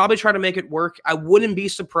 They're going to probably try to make it work. I wouldn't be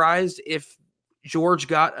surprised if George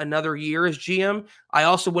got another year as GM. I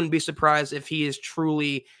also wouldn't be surprised if he is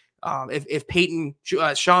truly if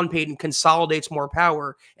Sean Payton consolidates more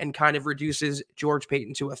power and kind of reduces George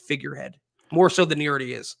Payton to a figurehead more so than he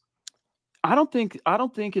already is. I don't think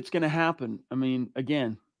it's going to happen. I mean,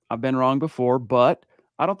 again, I've been wrong before, but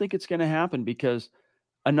I don't think it's going to happen because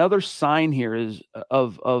another sign here is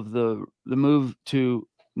of the move to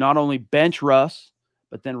not only bench Russ,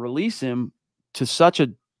 but then release him to such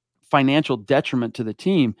a financial detriment to the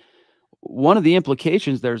team. One of the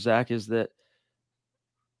implications there, Zach, is that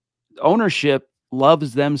ownership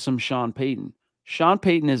loves them some Sean Payton. Sean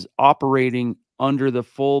Payton is operating under the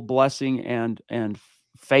full blessing and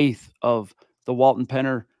faith of the Walton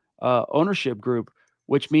Penner ownership group,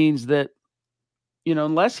 which means that,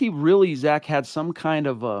 unless he really, Zach, had some kind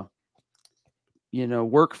of a,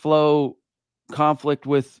 workflow conflict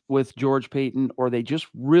with George Payton, or they just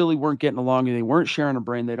really weren't getting along and they weren't sharing a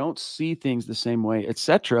brain, they don't see things the same way,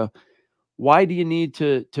 etc. Why do you need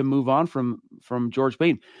to move on from George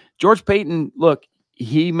Payton? George Payton, look,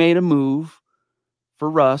 he made a move for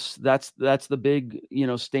Russ. That's the big,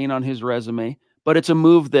 stain on his resume, but it's a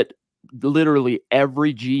move that literally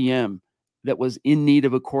every GM that was in need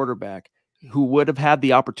of a quarterback who would have had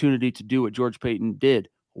the opportunity to do what George Payton did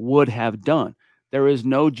would have done. There is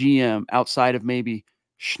no GM outside of maybe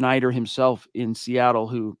Schneider himself in Seattle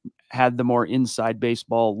who had the more inside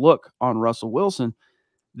baseball look on Russell Wilson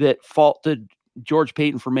that faulted George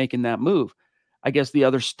Payton for making that move. I guess the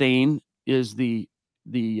other stain is the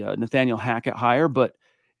Nathaniel Hackett hire, but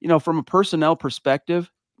from a personnel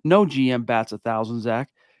perspective, no GM bats 1,000, Zach.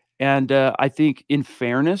 And I think, in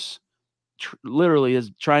fairness, literally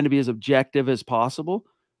is trying to be as objective as possible.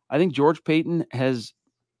 I think George Payton has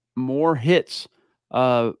more hits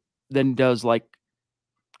than does like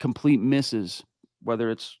complete misses, whether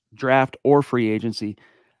it's draft or free agency.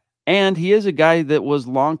 And he is a guy that was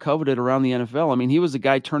long coveted around the NFL. I mean, he was a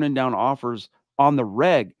guy turning down offers on the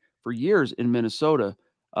reg for years in Minnesota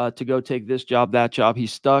to go take this job, that job. He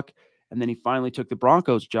stuck, and then he finally took the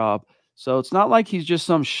Broncos job. So it's not like he's just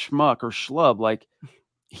some schmuck or schlub. Like,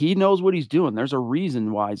 he knows what he's doing. There's a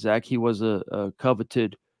reason why, Zach, he was a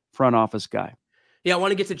coveted front office guy. Yeah, I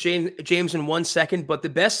want to get to James in 1 second, but the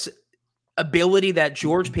best ability that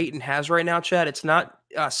George Payton has right now, Chad, it's not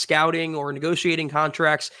scouting or negotiating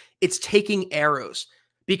contracts. It's taking arrows.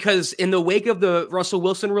 Because in the wake of the Russell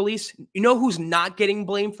Wilson release, you know who's not getting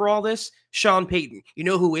blamed for all this? Sean Payton. You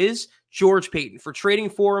know who is? George Payton, for trading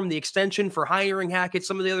for him, the extension, for hiring Hackett,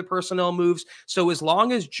 some of the other personnel moves. So as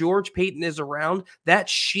long as George Payton is around, that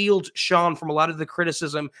shields Sean from a lot of the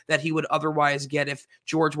criticism that he would otherwise get if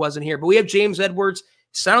George wasn't here. But we have James Edwards.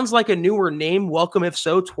 Sounds like a newer name. Welcome if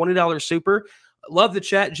so, $20 super. Love the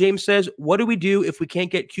chat. James says, what do we do if we can't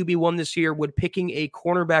get QB1 this year? Would picking a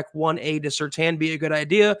cornerback 1A to Surtain be a good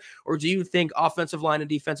idea? Or do you think offensive line and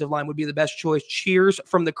defensive line would be the best choice? Cheers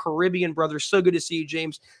from the Caribbean, brother. So good to see you,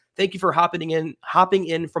 James. Thank you for hopping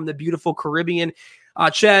in from the beautiful Caribbean.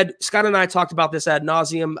 Chad, Scott and I talked about this ad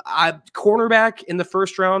nauseum. Cornerback in the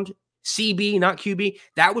first round, CB, not QB,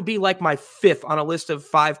 that would be like my fifth on a list of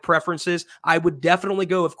 5 preferences. I would definitely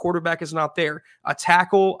go, if quarterback is not there, a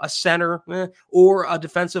tackle, a center, or a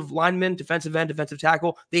defensive lineman, defensive end, defensive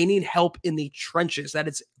tackle. They need help in the trenches. That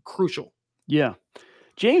is crucial. Yeah.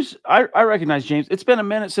 James, I recognize James. It's been a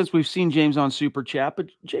minute since we've seen James on Super Chat, but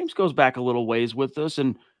James goes back a little ways with us,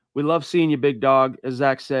 and we love seeing you, big dog, as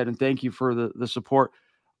Zach said, and thank you for the support.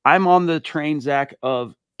 I'm on the train, Zach,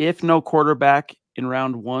 of if no quarterback in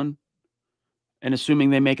round 1, and assuming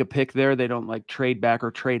they make a pick there, they don't like trade back or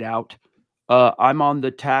trade out. I'm on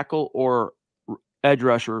the tackle or edge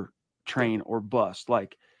rusher train or bust.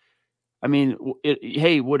 Like, I mean,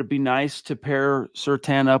 hey, would it be nice to pair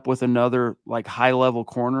Surtain up with another like high level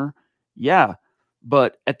corner? Yeah,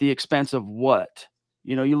 but at the expense of what?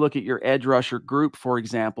 You look at your edge rusher group, for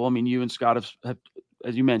example. I mean, you and Scott have,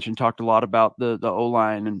 as you mentioned, talked a lot about the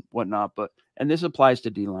O-line and whatnot, and this applies to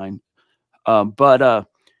D-line. But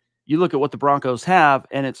you look at what the Broncos have,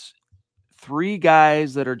 and it's 3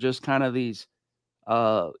 guys that are just kind of these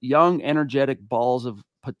young, energetic balls of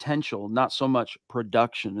potential, not so much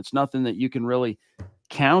production. It's nothing that you can really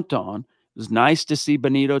count on. It's nice to see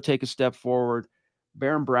Benito take a step forward.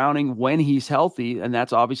 Baron Browning, when he's healthy, and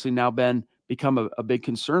that's obviously now become a big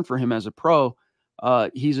concern for him as a pro,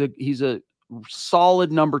 he's a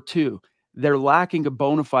solid number 2. They're lacking a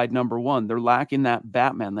bona fide number 1. They're lacking that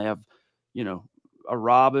Batman. They have, a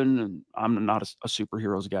Robin, and I'm not a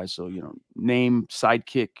superheroes guy, so name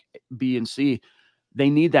sidekick B and C. They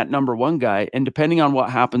need that number 1 guy, and depending on what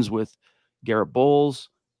happens with Garrett Bowles,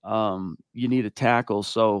 you need a tackle.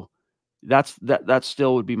 So that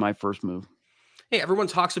still would be my first move. Hey, everyone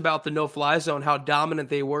talks about the no-fly zone, how dominant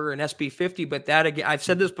they were in SB50, but that, again, I've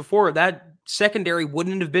said this before, that secondary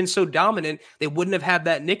wouldn't have been so dominant. They wouldn't have had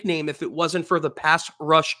that nickname if it wasn't for the pass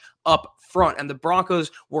rush up front, and the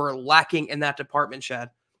Broncos were lacking in that department, Chad.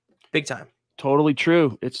 Big time. Totally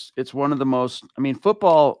true. It's one of the most, I mean,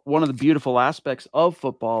 football, one of the beautiful aspects of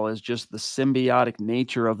football is just the symbiotic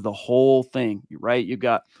nature of the whole thing, right? You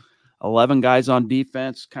got 11 guys on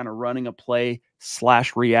defense kind of running a play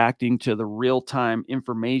 / reacting to the real-time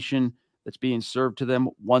information that's being served to them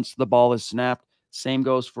once the ball is snapped. Same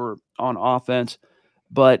goes for on offense,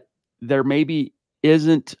 but there maybe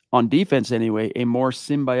isn't on defense anyway a more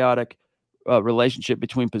symbiotic relationship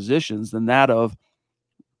between positions than that of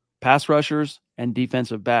pass rushers and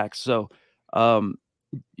defensive backs. So,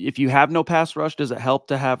 if you have no pass rush, does it help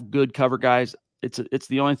to have good cover guys? It's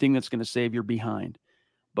the only thing that's going to save your behind.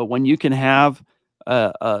 But when you can have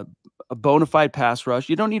a bona fide pass rush,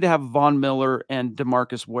 you don't need to have Von Miller and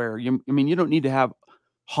DeMarcus Ware. I mean, you don't need to have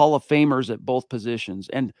Hall of Famers at both positions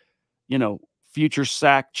and, you know, future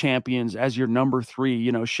sack champions as your number 3,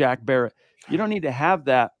 you know, Shaq Barrett. You don't need to have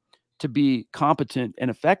that to be competent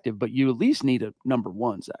and effective, but you at least need a number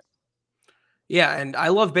 1, Zach. Yeah, and I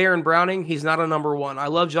love Baron Browning. He's not a number 1. I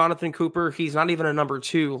love Jonathan Cooper. He's not even a number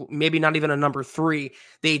 2, maybe not even a number 3.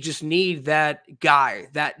 They just need that guy,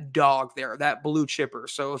 that dog there, that blue chipper.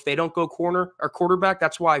 So if they don't go corner or quarterback,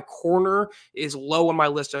 that's why corner is low on my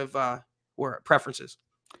list of preferences.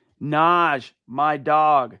 Naj, my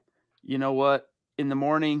dog. You know what? In the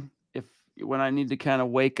morning, when I need to kind of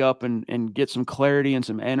wake up and get some clarity and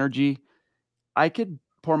some energy, I could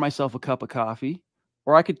pour myself a cup of coffee,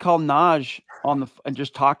 or I could call Naj and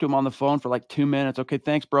just talk to him on the phone for like 2 minutes. Okay,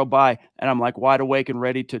 thanks, bro. Bye. And I'm like wide awake and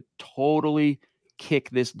ready to totally kick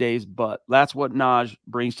this day's butt. That's what Naj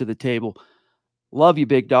brings to the table. Love you,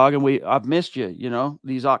 big dog. And I've missed you. You know,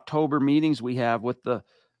 these October meetings we have with the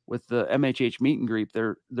MHH meet and greet,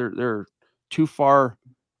 they're too far,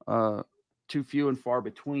 too few and far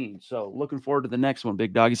between. So looking forward to the next one,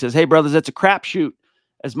 big dog. He says, "Hey brothers, it's a crapshoot.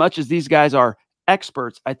 As much as these guys are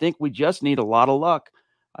experts, I think we just need a lot of luck.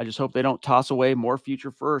 I just hope they don't toss away more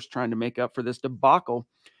future first trying to make up for this debacle."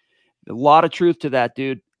 A lot of truth to that,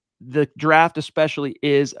 dude. The draft especially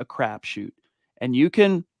is a crapshoot, and you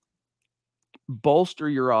can bolster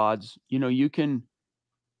your odds. You know, you can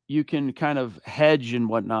kind of hedge and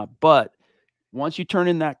whatnot, but once you turn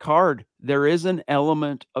in that card, there is an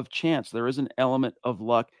element of chance. There is an element of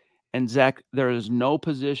luck. And Zach, there is no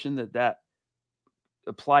position that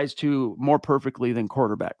applies to more perfectly than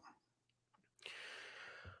quarterback.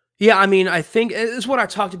 Yeah, I mean, I think it's what I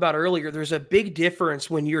talked about earlier. There's a big difference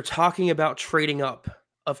when you're talking about trading up,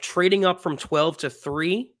 from 12 to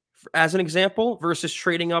 3, as an example, versus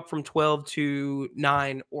trading up from 12 to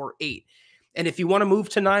 9 or 8. And if you want to move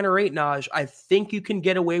to 9 or 8, Naj, I think you can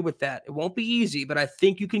get away with that. It won't be easy, but I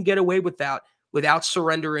think you can get away with that without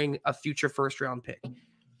surrendering a future first-round pick.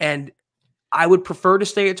 And I would prefer to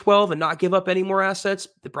stay at 12 and not give up any more assets.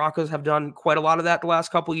 The Broncos have done quite a lot of that the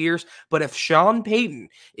last couple of years. But if Sean Payton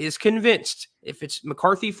is convinced, if it's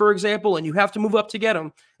McCarthy, for example, and you have to move up to get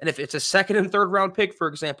him, and if it's a second and third round pick, for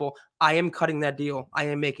example, I am cutting that deal. I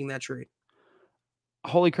am making that trade.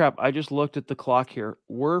 Holy crap. I just looked at the clock here.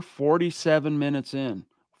 We're 47 minutes in,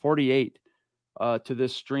 48 to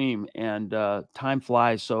this stream, and time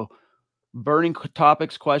flies. So burning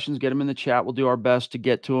topics, questions, get them in the chat. We'll do our best to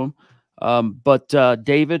get to them. But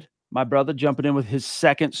David, my brother, jumping in with his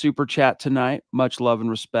second super chat tonight. Much love and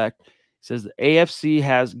respect. He says the AFC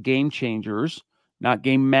has game changers, not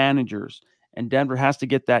game managers, and Denver has to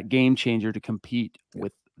get that game changer to compete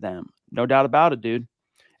with them. No doubt about it, dude.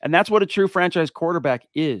 And that's what a true franchise quarterback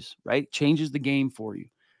is, right? Changes the game for you.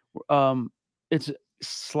 It's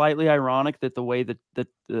slightly ironic that the way that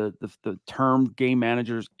the term game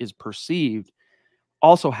managers is perceived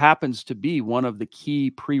also happens to be one of the key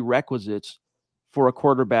prerequisites for a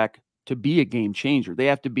quarterback to be a game changer. They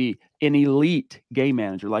have to be an elite game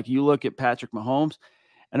manager. Like you look at Patrick Mahomes,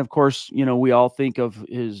 and of course, you know, we all think of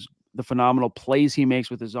the phenomenal plays he makes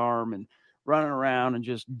with his arm and running around and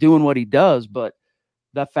just doing what he does. But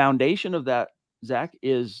the foundation of that, Zach,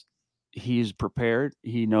 is he's prepared.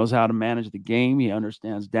 He knows how to manage the game. He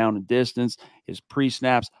understands down and distance, his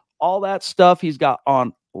pre-snaps, all that stuff he's got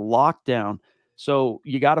on lockdown. So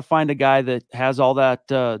you got to find a guy that has all that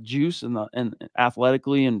juice and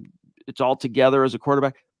athletically, and it's all together as a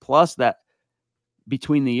quarterback, plus that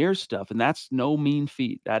between the ears stuff. And that's no mean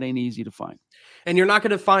feat. That ain't easy to find. And you're not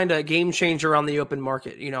going to find a game changer on the open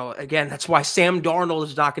market. You know, again, that's why Sam Darnold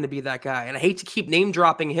is not going to be that guy. And I hate to keep name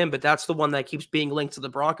dropping him, but that's the one that keeps being linked to the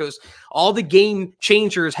Broncos. All the game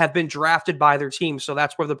changers have been drafted by their team. So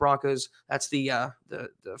that's where the Broncos, that's the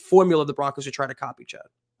formula of the Broncos to try to copy, Chad.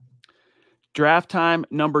 Draft time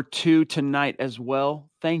number 2 tonight as well.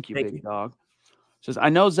 Thank you, big dog. Says, I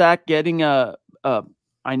know Zach getting a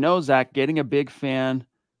big fan.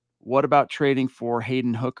 What about trading for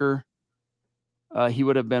Hayden Hooker? he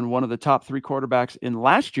would have been one of the top 3 quarterbacks in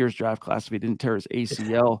last year's draft class if he didn't tear his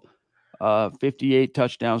ACL. 58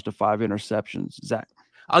 touchdowns to 5 interceptions. Zach.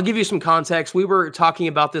 I'll give you some context. We were talking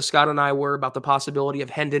about this, Scott and I were, about the possibility of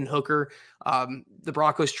Hendon Hooker, the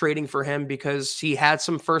Broncos trading for him because he had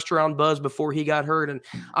some first-round buzz before he got hurt. And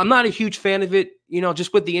I'm not a huge fan of it,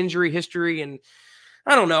 just with the injury history. And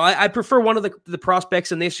I don't know. I prefer one of the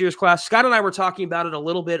prospects in this year's class. Scott and I were talking about it a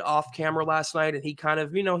little bit off camera last night, and he kind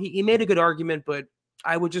of, he made a good argument, but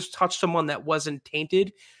I would just touch someone that wasn't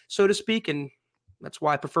tainted, so to speak. And that's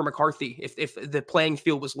why I prefer McCarthy. If the playing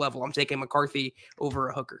field was level, I'm taking McCarthy over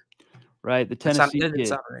a Hooker. Right, the Tennessee kid.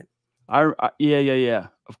 Sound right. Yeah,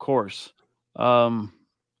 of course.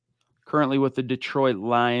 Currently with the Detroit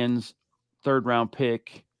Lions, 3rd round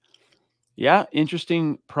pick. Yeah,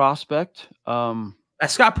 interesting prospect.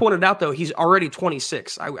 As Scott pointed out, though, he's already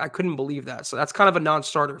 26. I couldn't believe that. So that's kind of a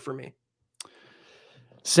non-starter for me.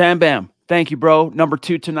 Sam Bam, thank you, bro. Number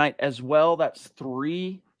 2 tonight as well. That's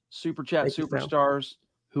 3 Super Chat superstars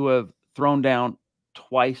who have thrown down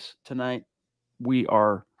twice tonight. We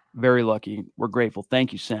are very lucky. We're grateful.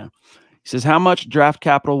 Thank you, Sam. He says, how much draft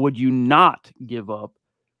capital would you not give up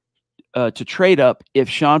to trade up if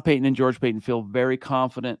Sean Payton and George Payton feel very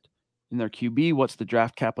confident in their QB? What's the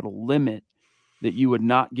draft capital limit that you would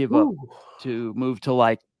not give up to move to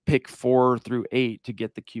like pick 4 through 8 to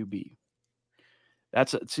get the QB?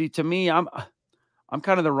 To me, I'm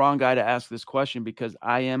kind of the wrong guy to ask this question because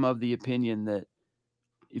I am of the opinion that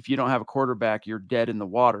if you don't have a quarterback, you're dead in the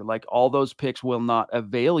water. Like all those picks will not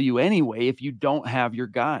avail you anyway if you don't have your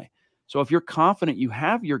guy. So if you're confident you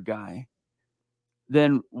have your guy,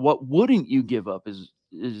 then what wouldn't you give up is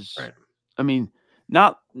right. I mean,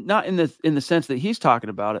 not in the sense that he's talking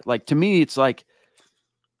about it. Like to me, it's like,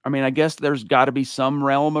 I mean, I guess there's got to be some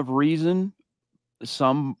realm of reason,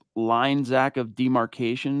 some line, Zach, of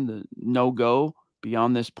demarcation, the no-go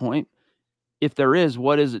beyond this point. If there is,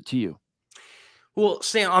 what is it to you? Well,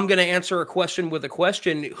 Sam, I'm going to answer a question with a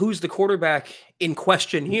question. Who's the quarterback in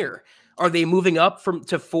question here? Are they moving up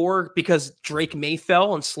to 4 because Drake May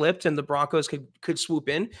fell and slipped and the Broncos could swoop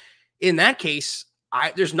in? In that case,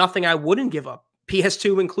 there's nothing I wouldn't give up,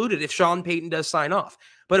 PS2 included, if Sean Payton does sign off.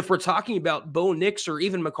 But if we're talking about Bo Nix or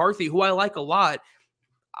even McCarthy, who I like a lot,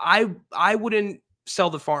 I wouldn't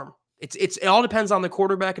sell the farm. It all depends on the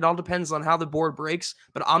quarterback. It all depends on how the board breaks.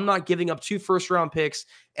 But I'm not giving up 2 first-round picks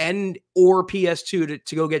or PS2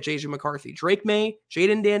 to go get JJ McCarthy. Drake May,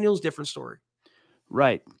 Jaden Daniels, different story.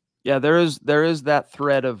 Right. Yeah, there is that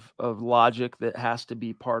thread of logic that has to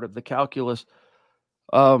be part of the calculus.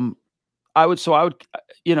 I would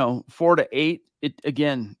 4 to 8. It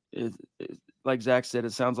again, like Zach said,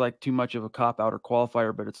 it sounds like too much of a cop-out or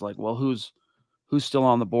qualifier, but it's like, well, who's still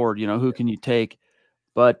on the board? Who can you take?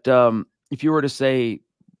 But if you were to say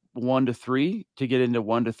 1 to 3 to get into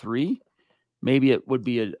 1 to 3, maybe it would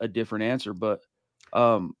be a different answer. But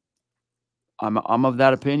I'm of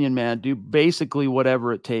that opinion, man. Do basically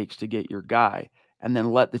whatever it takes to get your guy, and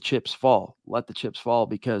then let the chips fall. Let the chips fall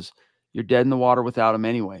because you're dead in the water without him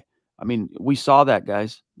anyway. I mean, we saw that,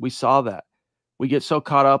 guys. We saw that. We get so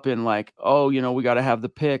caught up in like, we got to have the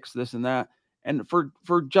picks, this and that, and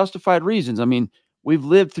for justified reasons. I mean, we've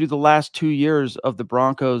lived through the last 2 years of the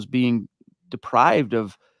Broncos being deprived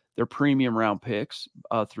of their premium round picks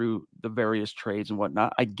through the various trades and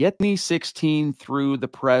whatnot. I get 2016 through the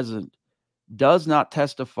present does not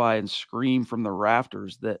testify and scream from the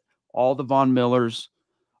rafters that all the Von Millers,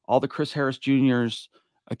 all the Chris Harris Jr.'s,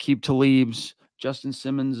 Aqib Talib's, Justin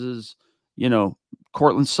Simmons's,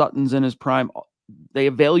 Cortland Sutton's in his prime, they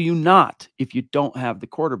avail you not if you don't have the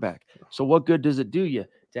quarterback. So what good does it do you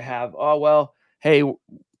to have, hey,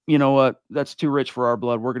 you know what? That's too rich for our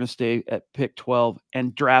blood. We're going to stay at pick 12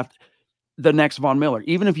 and draft the next Von Miller.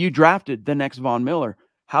 Even if you drafted the next Von Miller,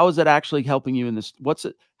 how is that actually helping you in this?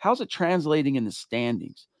 How's it translating in the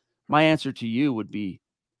standings? My answer to you would be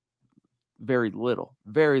very little,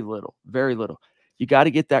 very little, very little. You got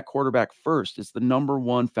to get that quarterback first. It's the number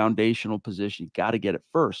 1 foundational position. You got to get it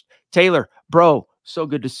first. Taylor, bro, so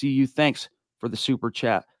good to see you. Thanks for the super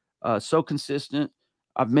chat. So consistent.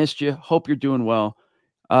 I've missed you. Hope you're doing well.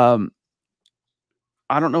 I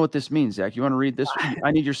don't know what this means, Zach. You want to read this?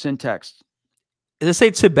 I need your syntax. Does it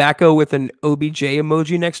say tobacco with an OBJ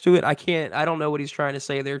emoji next to it? I don't know what he's trying to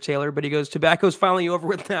say there, Taylor, but he goes, tobacco's finally over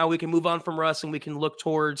with now. We can move on from Russ and we can look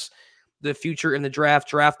towards the future in the draft.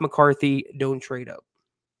 Draft McCarthy, don't trade up.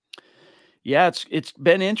 Yeah, it's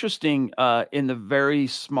been interesting in the very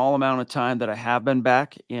small amount of time that I have been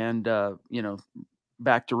back and,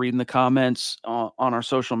 back to reading the comments on our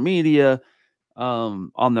social media,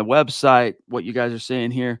 on the website, what you guys are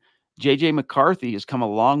saying here. JJ McCarthy has come a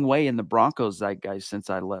long way in the Broncos zeitgeist since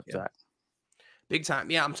I left, Zach. Big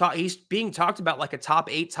time. Yeah, he's being talked about like a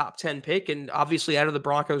top 8, top 10 pick, and obviously out of the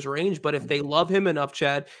Broncos range. But if they love him enough,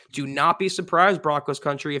 Chad, do not be surprised, Broncos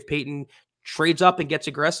country, if Peyton trades up and gets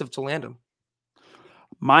aggressive to land him.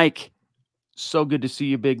 Mike, so good to see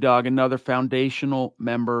you, big dog. Another foundational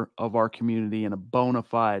member of our community and a bona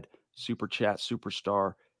fide Super Chat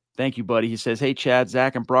superstar. Thank you, buddy. He says, hey, Chad,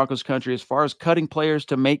 Zach, and Broncos country, as far as cutting players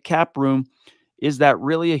to make cap room, is that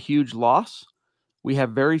really a huge loss? We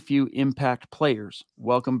have very few impact players.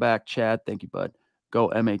 Welcome back, Chad. Thank you, bud. Go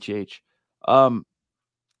MHH.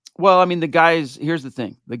 Well, I mean, the guys, here's the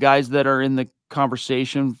thing. The guys that are in the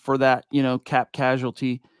conversation for that, cap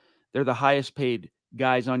casualty, they're the highest paid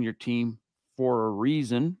guys on your team for a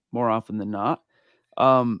reason, more often than not.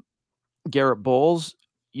 Garrett Bowles,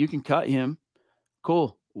 you can cut him.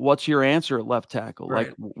 Cool. What's your answer at left tackle? Right.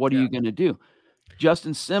 Like, what are you going to do?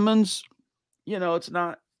 Justin Simmons, it's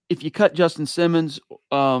not, if you cut Justin Simmons,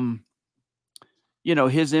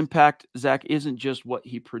 his impact, Zach, isn't just what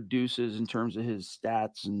he produces in terms of his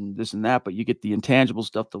stats and this and that, but you get the intangible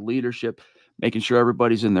stuff, the leadership, making sure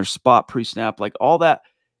everybody's in their spot pre-snap, like all that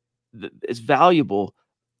is valuable.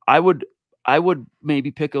 I would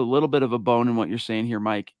maybe pick a little bit of a bone in what you're saying here,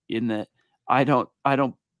 Mike, in that I don't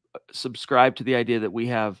subscribe to the idea that we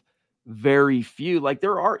have very few. Like,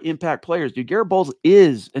 there are impact players, dude. Garrett Bowles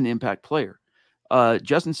is an impact player.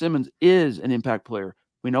 Justin Simmons is an impact player.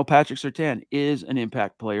 We know Patrick Surtain is an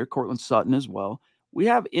impact player. Cortland Sutton as well. We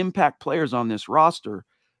have impact players on this roster.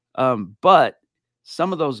 But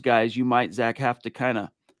some of those guys you might, Zach, have to kind of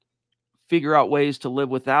figure out ways to live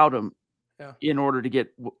without them in order to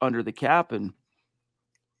get under the cap. And,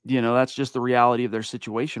 that's just the reality of their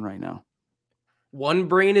situation right now. One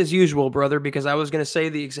brain as usual, brother, because I was going to say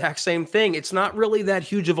the exact same thing. It's not really that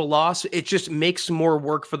huge of a loss. It just makes more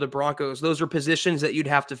work for the Broncos. Those are positions that you'd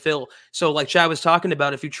have to fill. So like Chad was talking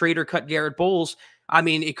about, if you trade or cut Garrett Bowles, I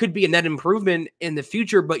mean, it could be a net improvement in the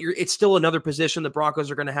future, but it's still another position the Broncos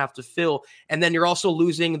are going to have to fill. And then you're also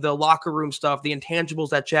losing the locker room stuff, the intangibles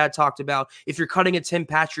that Chad talked about. If you're cutting a Tim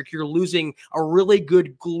Patrick, you're losing a really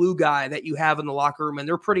good glue guy that you have in the locker room, and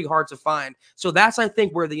they're pretty hard to find. So that's, I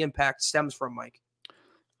think, where the impact stems from, Mike.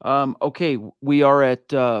 Okay, we are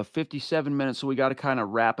at 57 minutes, so we got to kind of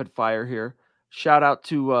rapid fire here. Shout out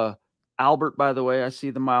to Albert, by the way. I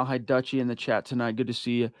see the Mile High Dutchie in the chat tonight. Good to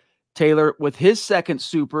see you. Taylor with his second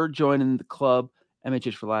super joining the club.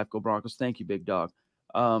 MHH for life. Go Broncos. Thank you, big dog.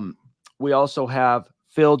 We also have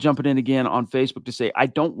Phil jumping in again on Facebook to say, I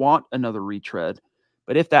don't want another retread,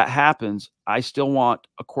 but if that happens, I still want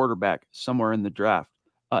a quarterback somewhere in the draft,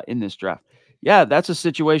 in this draft. Yeah, that's a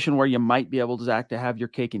situation where you might be able to, Zach, to have your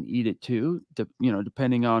cake and eat it too,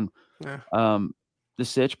 depending on the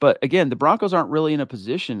sitch. But again, the Broncos aren't really in a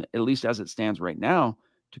position, at least as it stands right now,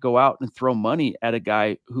 to go out and throw money at a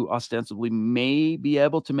guy who ostensibly may be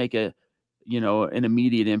able to make an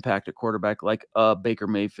immediate impact at quarterback, like Baker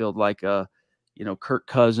Mayfield, like Kirk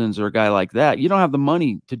Cousins, or a guy like that. You don't have the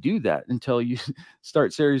money to do that until you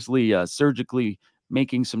start seriously surgically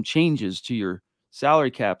making some changes to your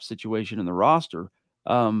salary cap situation in the roster.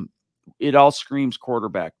 It all screams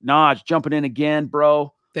quarterback. Naj jumping in again,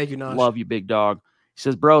 bro. Thank you, Naj. Love you, big dog. He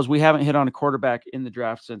says, bros, we haven't hit on a quarterback in the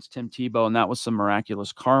draft since Tim Tebow, and that was some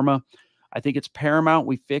miraculous karma. I think it's paramount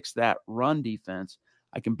we fix that run defense.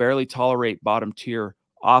 I can barely tolerate bottom tier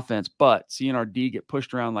offense, but seeing our D get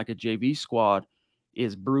pushed around like a JV squad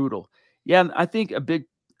is brutal. Yeah, I think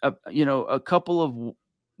a couple of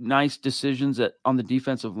nice decisions on the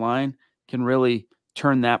defensive line can really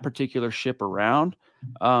turn that particular ship around.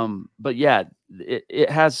 But yeah, it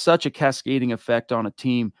has such a cascading effect on a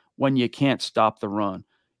team when you can't stop the run.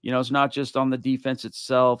 It's not just on the defense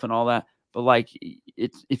itself and all that, but like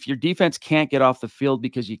if your defense can't get off the field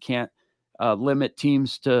because you can't limit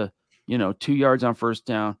teams to, 2 yards on first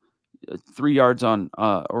down, 3 yards on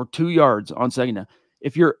or 2 yards on second down.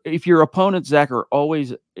 If your opponents, Zach, are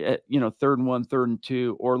always at, 3rd and 1, 3rd and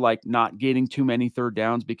 2, or like not getting too many third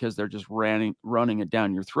downs because they're just running it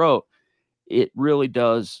down your throat, it really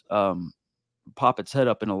does pop its head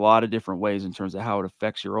up in a lot of different ways in terms of how it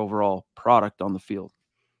affects your overall product on the field.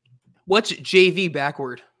 What's JV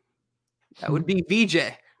backward? That would be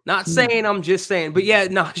VJ. Not saying, I'm just saying. But yeah,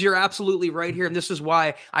 no, you're absolutely right here. And this is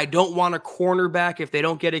why I don't want a cornerback if they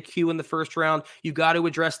don't get a Q in the first round. You got to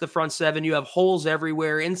address the front seven. You have holes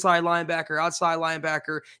everywhere. Inside linebacker, outside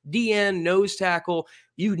linebacker, DN, nose tackle,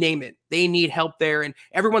 you name it. They need help there. And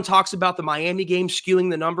everyone talks about the Miami game skewing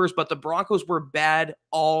the numbers, but the Broncos were bad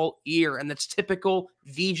all year. And that's typical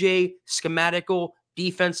VJ, schematical,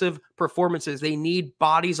 defensive performances. They need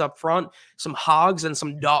bodies up front, some hogs and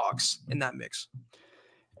some dogs in that mix.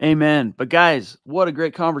 Amen. But guys, what a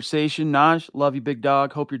great conversation. Naj, love you, big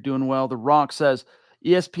dog. Hope you're doing well. The Ronk says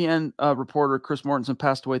ESPN reporter Chris Mortensen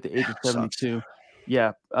passed away at the age of 72.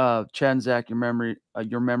 Yeah. Chad and Zach,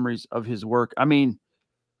 your memories of his work. I mean,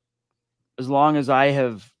 as long as I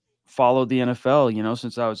have followed the NFL, you know,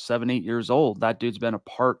 since I was 7-8 years old, that dude's been a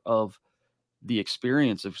part of the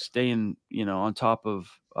experience of staying, you know, on top of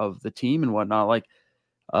the team and whatnot. Like,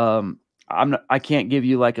 I can't give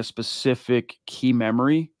you like a specific key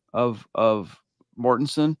memory of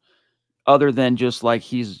Mortensen other than just like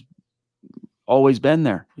he's always been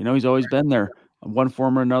there. You know, he's always been there in one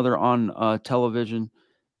form or another on television.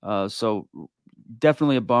 So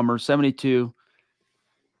definitely a bummer. 72.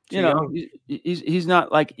 You know, he's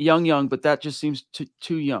not like young, but that just seems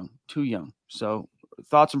too young. So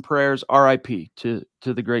thoughts and prayers, RIP to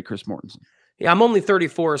the great Chris Mortensen. Yeah, I'm only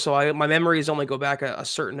 34, so my memories only go back a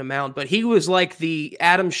certain amount. But he was like the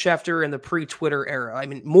Adam Schefter in the pre-Twitter era. I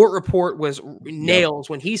mean, Mort Report was nails.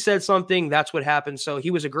 When he said something, that's what happened. So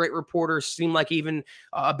he was a great reporter, seemed like even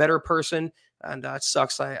a better person. And it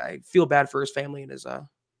sucks. I feel bad for his family and his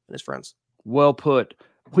friends. Well put.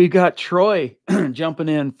 We got Troy jumping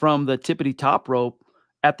in from the tippity top rope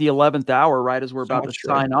at the 11th hour, right as we're about to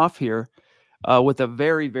sign off here, with a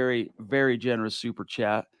very, very, very generous super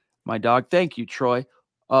chat. My dog, thank you, Troy.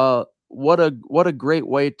 What a great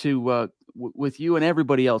way to with you and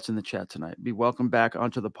everybody else in the chat tonight. Be welcome back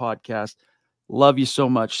onto the podcast. Love you so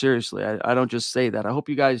much. Seriously, I don't just say that. I hope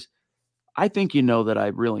you guys. I think you know that I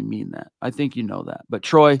really mean that. I think you know that. But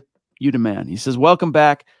Troy, you the man. He says, welcome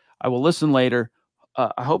back. I will listen later.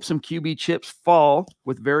 I hope some QB chips fall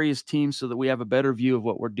with various teams so that we have a better view of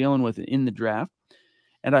what we're dealing with in the draft.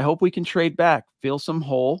 And I hope we can trade back, fill some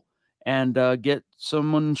hole, and get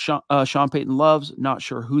someone Sean Payton loves. Not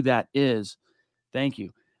sure who that is. Thank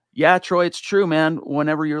you. Yeah, Troy, it's true, man.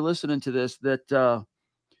 Whenever you're listening to this, that,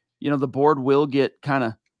 you know, the board will get kind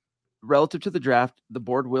of, relative to the draft, the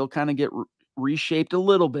board will kind of get reshaped a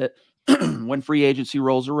little bit when free agency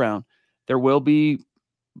rolls around. There will be,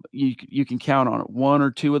 you can count on it, one or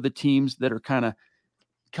two of the teams that are kind of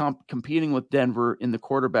competing with Denver in the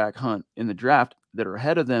quarterback hunt in the draft that are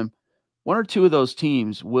ahead of them. One or two of those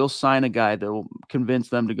teams will sign a guy that will convince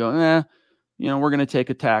them to go, you know, we're going to take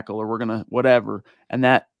a tackle or we're going to whatever. And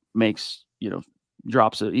that makes, you know,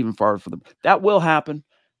 drops it even farther for them. That will happen.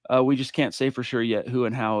 We just can't say for sure yet who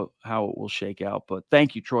and how it will shake out. But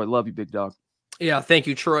thank you, Troy. Love you, big dog. Yeah, thank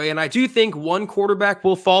you, Troy. And I do think one quarterback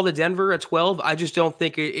will fall to Denver at 12. I just don't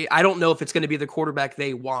think I don't know if it's going to be the quarterback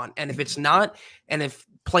they want. And if it's not, and if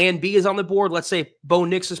plan B is on the board, let's say Bo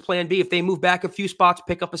Nix is plan B, if they move back a few spots,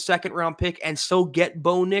 pick up a second-round pick, and so get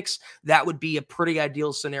Bo Nix, that would be a pretty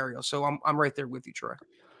ideal scenario. So I'm right there with you, Troy.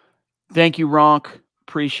 Thank you, Ronk.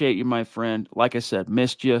 Appreciate you, my friend. Like I said,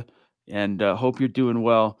 missed you, and hope you're doing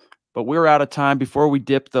well. But we're out of time. Before we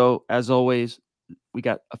dip, though, as always, we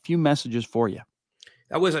got a few messages for you.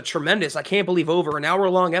 That was a tremendous, I can't believe, over an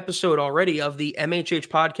hour-long episode already of the MHH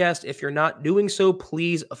podcast. If you're not doing so,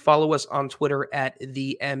 please follow us on Twitter at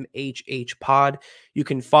the MHH pod. You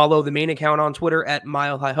can follow the main account on Twitter at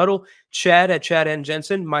Mile High Huddle, Chad at Chad and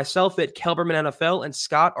Jensen, myself at Kelberman NFL, and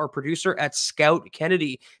Scott, our producer, at Scout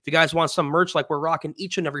Kennedy. If you guys want some merch like we're rocking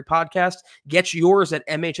each and every podcast, get yours at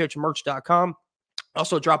mhhmerch.com.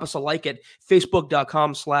 Also, drop us a like at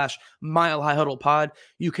facebook.com/Mile High Huddle Pod.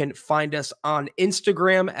 You can find us on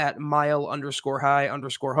Instagram at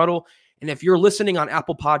mile_high_huddle. And if you're listening on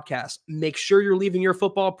Apple Podcasts, make sure you're leaving your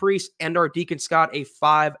football priest and our Deacon Scott a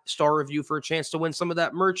 5-star review for a chance to win some of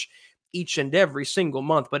that merch each and every single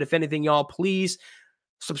month. But if anything, y'all, please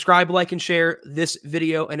subscribe, like, and share this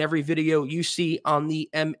video and every video you see on the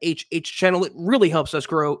MHH channel. It really helps us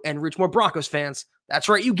grow and reach more Broncos fans. That's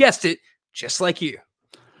right, you guessed it. Just like you.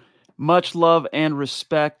 Much love and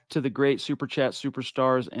respect to the great Super Chat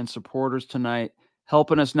superstars and supporters tonight,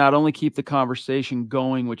 helping us not only keep the conversation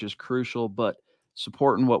going, which is crucial, but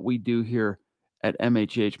supporting what we do here at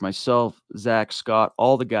MHH. Myself, Zach, Scott,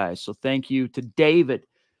 all the guys. So thank you to David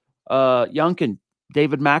Youngkin,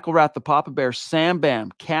 David McElrath, the Papa Bear, Sam Bam,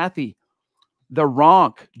 Kathy, the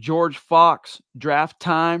Ronk, George Fox, Draft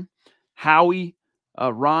Time, Howie,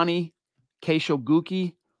 Ronnie, Keisho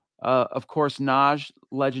Guki, of course, Naj,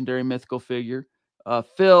 legendary mythical figure,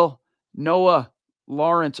 Phil, Noah,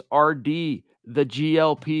 Lawrence, RD, the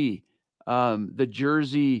GLP, the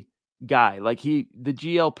Jersey guy. Like the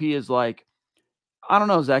GLP is like, I don't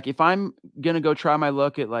know, Zach, if I'm going to go try my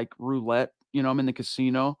luck at like roulette, you know, I'm in the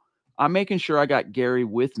casino, I'm making sure I got Gary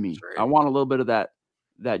with me. Right. I want a little bit of that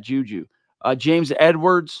juju. James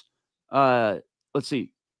Edwards, let's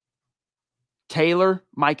see, Taylor,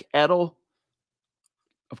 Mike Edel,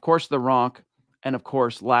 of course, the Ronk, and of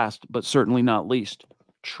course, last but certainly not least,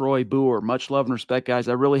 Troy Boer. Much love and respect, guys.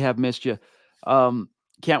 I really have missed you.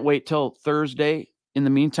 Can't wait till Thursday. In the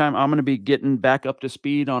meantime, I'm going to be getting back up to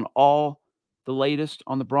speed on all the latest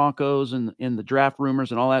on the Broncos and in the draft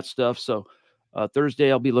rumors and all that stuff. So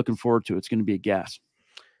Thursday, I'll be looking forward to it. It's going to be a gas.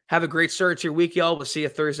 Have a great start to your week, y'all. We'll see you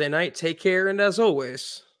Thursday night. Take care, and as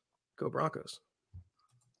always, go Broncos.